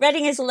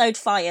 Reading is allowed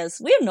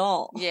fires. We're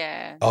not.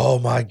 Yeah. Oh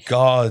my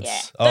God.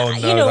 Yeah. Oh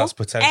But, no, that's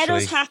potentially...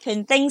 Errors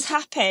happen, things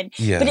happen.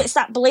 Yeah. But it's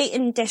that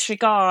blatant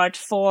disregard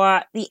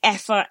for the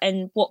effort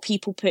and what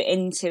people put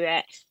into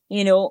it.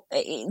 You know,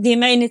 the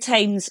amount of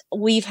times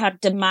we've had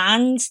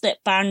demands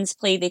that bands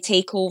play the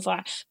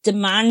takeover,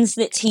 demands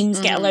that teams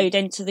get allowed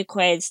into the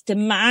quiz,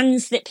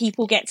 demands that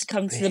people get to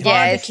come to the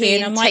barbecue.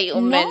 And I'm like,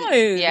 no.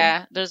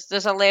 Yeah,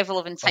 there's a level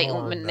of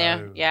entitlement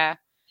there. Yeah.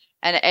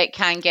 And it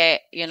can get,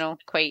 you know,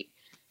 quite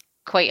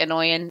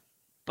annoying.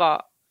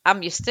 But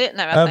I'm used to it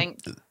now, I think.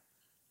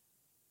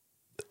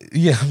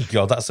 Yeah,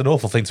 God, that's an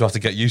awful thing to have to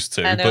get used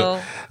to. I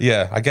know. But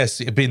yeah, I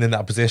guess being in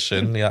that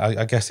position,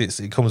 I guess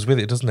it comes with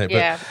it, doesn't it?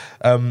 Yeah.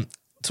 But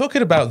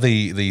talking about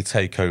the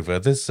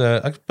takeover, there's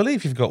I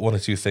believe you've got one or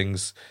two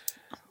things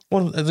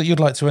that you'd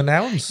like to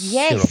announce.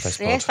 Yes,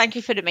 thank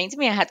you for reminding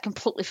me. I had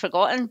completely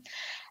forgotten.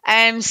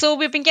 So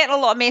we've been getting a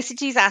lot of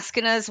messages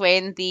asking us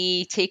when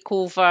the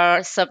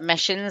takeover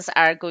submissions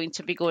are going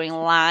to be going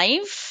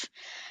live.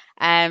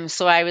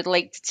 So I would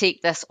like to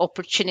take this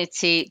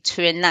opportunity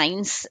to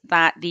announce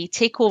that the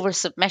takeover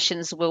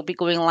submissions will be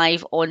going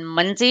live on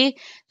Monday,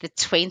 the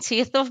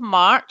 20th of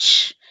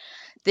March.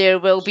 There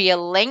will be a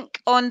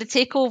link on the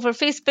Takeover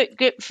Facebook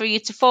group for you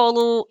to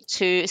follow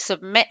to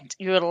submit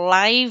your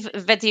live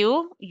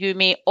video. You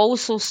may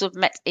also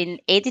submit an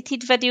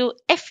edited video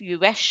if you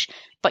wish,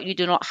 but you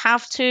do not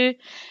have to.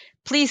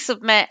 Please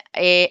submit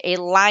a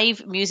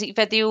live music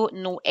video,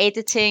 no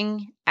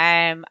editing,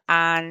 and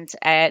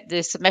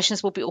the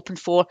submissions will be open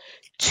for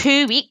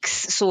 2 weeks.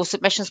 So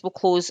submissions will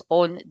close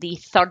on the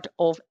 3rd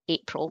of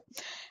April.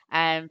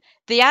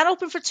 They are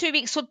open for 2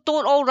 weeks, so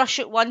don't all rush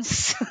at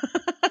once.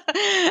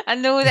 I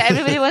know that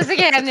everybody wants to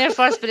get in there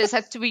first, but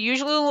we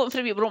usually open for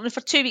a week. We're opening for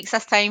 2 weeks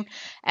this time,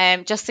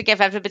 just to give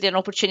everybody an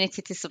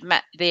opportunity to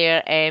submit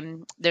their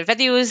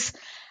videos.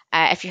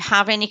 If you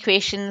have any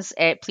questions,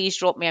 please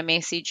drop me a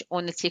message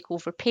on the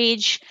Takeover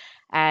page.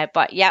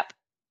 But yep,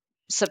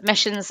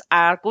 submissions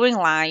are going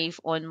live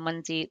on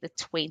Monday, the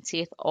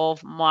 20th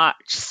of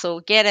March.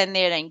 So get in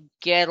there and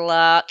good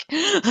luck.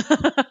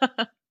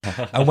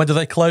 And when do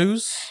they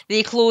close?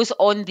 They close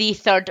on the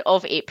 3rd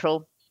of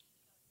April.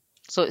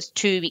 So it's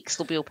 2 weeks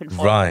they'll be open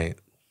for. Right.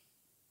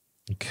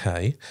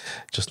 Okay.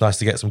 Just nice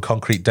to get some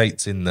concrete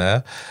dates in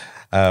there.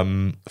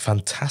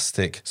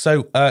 Fantastic.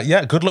 So,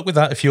 good luck with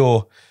that if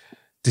you're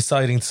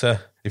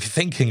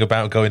thinking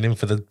about going in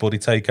for the Boardie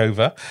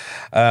takeover.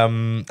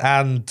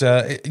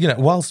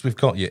 Whilst we've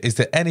got you, is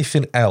there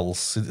anything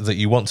else that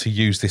you want to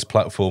use this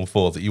platform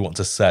for, that you want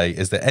to say?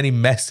 Is there any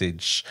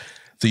message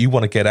that you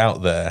want to get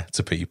out there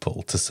to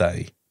people to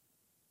say?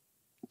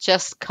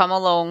 Just come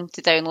along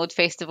to Download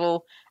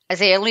Festival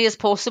as early as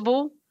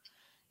possible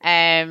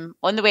on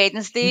the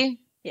Wednesday.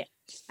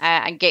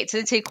 And get to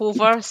the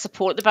takeover,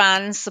 support the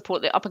bands,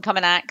 support the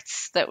up-and-coming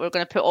acts that we're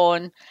going to put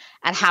on,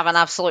 and have an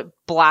absolute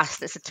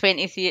blast. It's the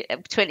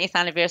 20th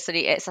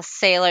anniversary. It's a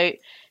sellout.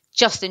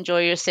 Just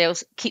enjoy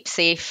yourselves. Keep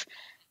safe.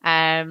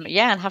 And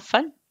have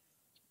fun.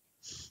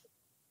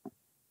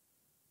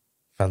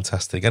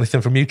 Fantastic.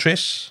 Anything from you,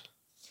 Trish?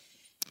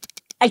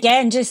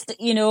 Again, just,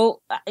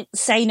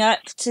 sign up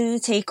to the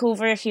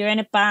takeover. If you're in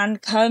a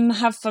band, come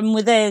have fun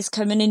with us,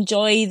 come and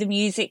enjoy the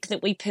music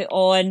that we put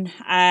on.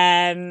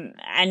 And,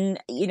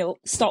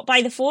 stop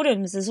by the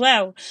forums as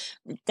well.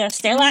 They're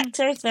still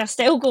active. They're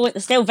still going.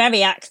 They're still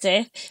very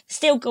active.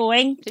 Still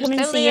going. Come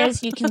and see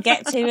us. You can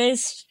get to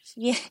us.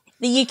 Yeah,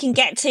 you can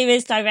get to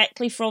us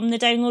directly from the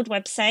Download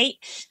website.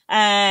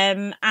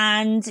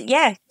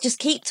 Just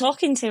keep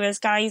talking to us,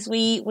 guys.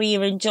 We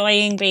are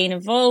enjoying being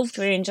involved.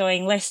 We're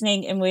enjoying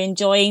listening, and we're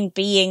enjoying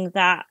being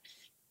that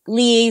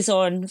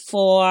liaison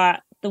for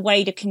the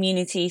wider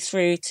community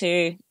through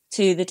to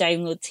the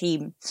Download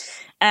team.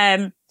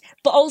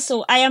 But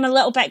also, I am a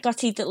little bit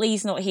gutted that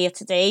Lee's not here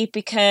today,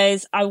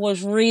 because I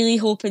was really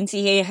hoping to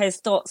hear his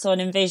thoughts on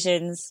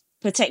Envisions,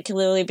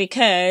 particularly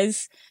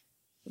because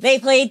they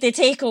played the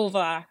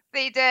Takeover.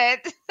 They did.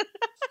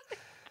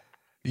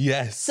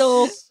 Yes.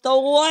 So the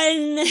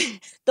one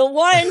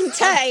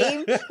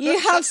time you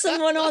have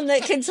someone on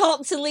that can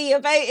talk to Lee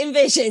about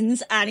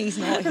Envisions, and he's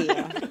not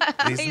here.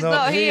 He's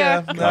not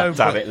here. No,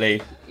 damn it,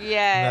 Lee.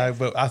 Yeah. No,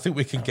 but I think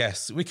we can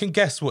guess. We can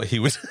guess what he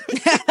would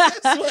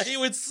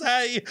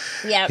say.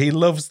 Yeah. He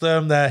loves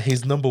them. They're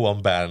his number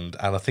one band,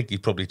 and I think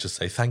he'd probably just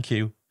say thank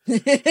you.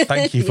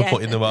 Thank you for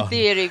putting them on.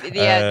 They were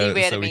so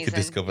amazing. we could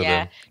discover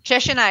yeah. them.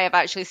 Trish and I have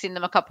actually seen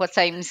them a couple of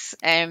times,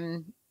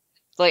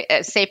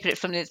 separate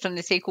from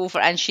the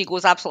Takeover, and she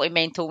goes absolutely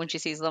mental when she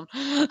sees them.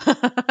 All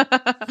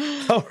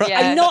right.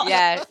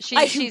 Yeah,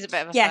 she's a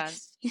bit of a fan.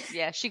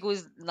 Yeah, she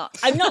goes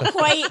nuts. I'm not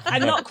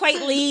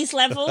quite Lee's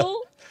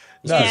level.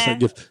 No, Yeah.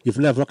 so you've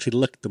never actually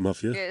licked them,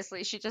 have you? Yeah, it's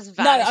like she just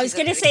No, vanishes. I was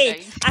going to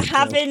say, I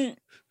haven't.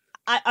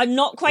 I'm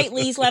not quite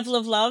Lee's level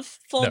of love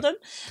for them,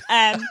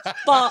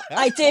 but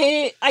I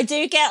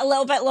do get a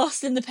little bit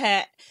lost in the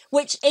pit,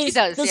 which is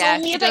there's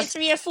only about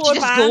 3 or 4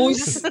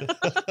 bands.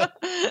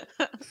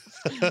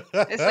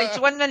 It's like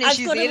one minute I've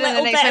she's got there, a and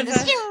the little next bit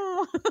minute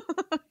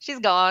she's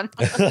gone.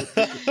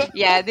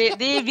 Yeah,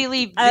 they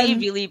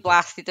really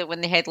blasted it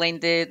when they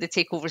headlined the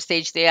Takeover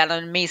stage. They are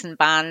an amazing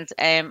band.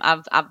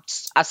 I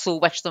so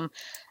wish them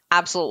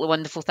absolutely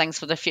wonderful things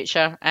for their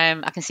future.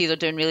 I can see they're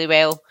doing really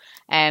well.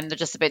 They're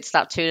just about to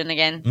start touring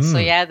again. So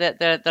yeah,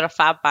 they're a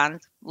fab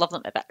band. Love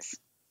them to bits.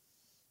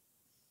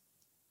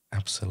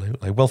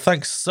 Absolutely. Well,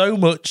 thanks so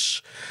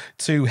much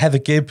to Heather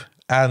Gibb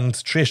and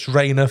Trish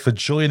Rayner for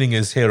joining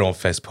us here on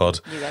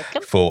Festpod. You're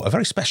welcome. For a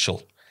very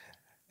special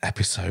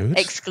episode.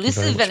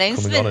 Exclusive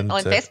announcement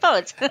on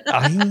Festpod.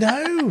 I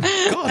know.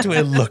 God,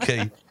 we're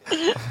lucky.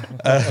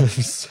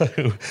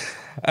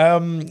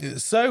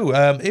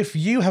 If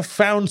you have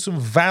found some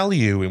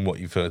value in what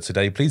you've heard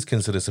today, please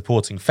consider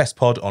supporting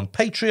Festpod on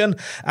Patreon,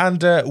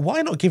 and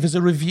why not give us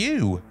a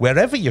review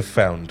wherever you've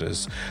found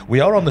us.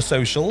 We are on the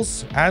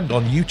socials and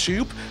on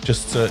YouTube.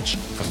 Just search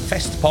for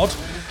Festpod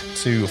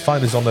to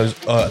find us on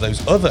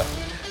those other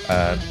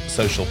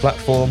social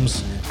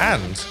platforms.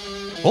 And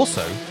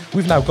also,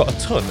 we've now got a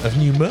ton of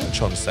new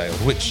merch on sale,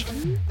 which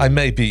I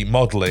may be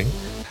modelling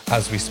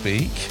as we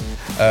speak.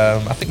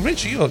 I think,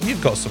 Rich,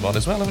 you've got some on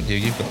as well, haven't you?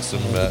 You've got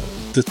some...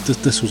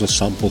 This was a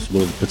sample from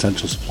a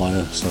potential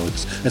supplier, so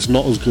it's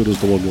not as good as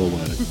the one you're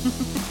wearing.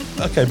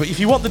 Okay, but if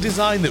you want the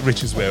design that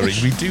Rich is wearing,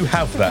 we do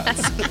have that.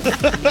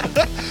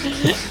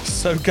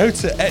 So go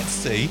to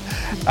Etsy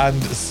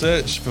and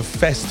search for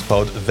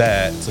Festpod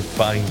there to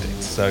find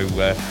it. So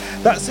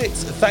that's it.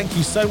 Thank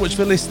you so much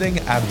for listening,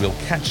 and we'll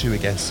catch you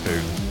again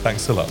soon.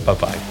 Thanks a lot.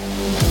 Bye-bye.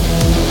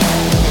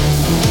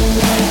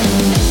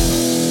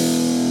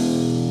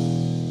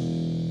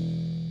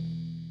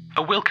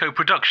 A Wilco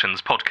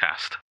Productions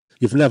podcast.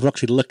 You've never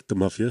actually licked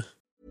them, have you?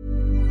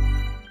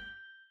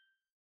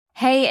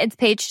 Hey, it's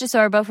Paige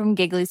DeSorbo from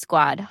Giggly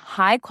Squad.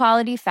 High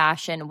quality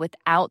fashion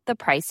without the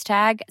price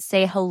tag.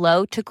 Say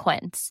hello to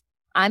Quince.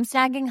 I'm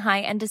snagging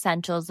high-end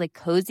essentials like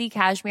cozy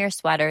cashmere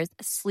sweaters,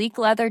 sleek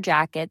leather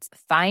jackets,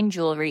 fine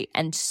jewelry,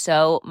 and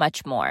so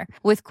much more.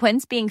 With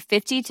Quince being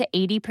 50 to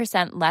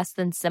 80% less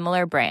than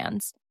similar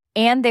brands.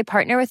 And they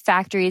partner with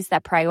factories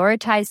that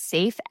prioritize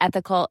safe,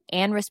 ethical,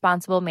 and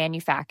responsible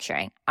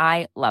manufacturing.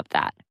 I love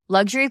that.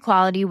 Luxury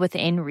quality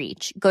within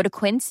reach. Go to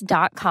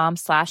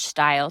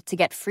quince.com/style to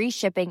get free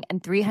shipping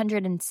and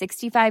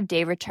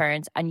 365-day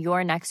returns on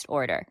your next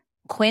order.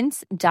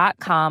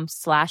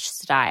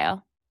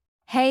 Quince.com/style.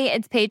 Hey,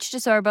 it's Paige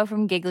DeSorbo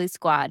from Giggly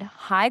Squad.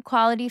 High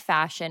quality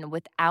fashion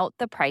without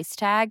the price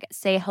tag.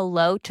 Say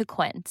hello to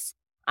Quince.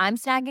 I'm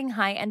snagging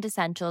high-end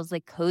essentials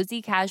like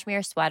cozy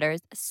cashmere sweaters,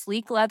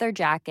 sleek leather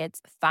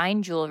jackets,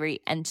 fine jewelry,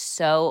 and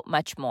so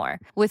much more.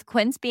 With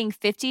Quince being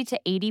 50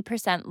 to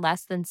 80%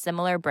 less than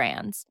similar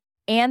brands.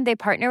 And they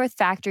partner with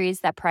factories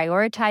that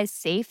prioritize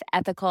safe,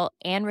 ethical,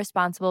 and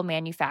responsible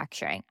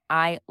manufacturing.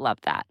 I love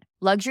that.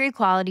 Luxury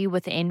quality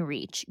within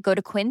reach. Go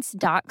to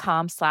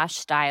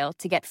quince.com/style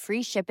to get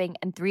free shipping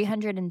and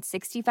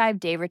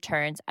 365-day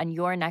returns on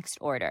your next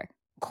order.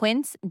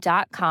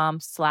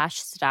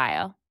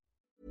 Quince.com/style.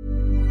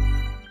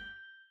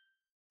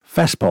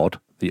 Festpod,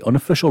 the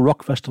unofficial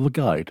rock festival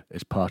guide,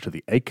 is part of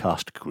the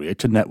Acast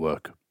Creator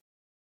Network.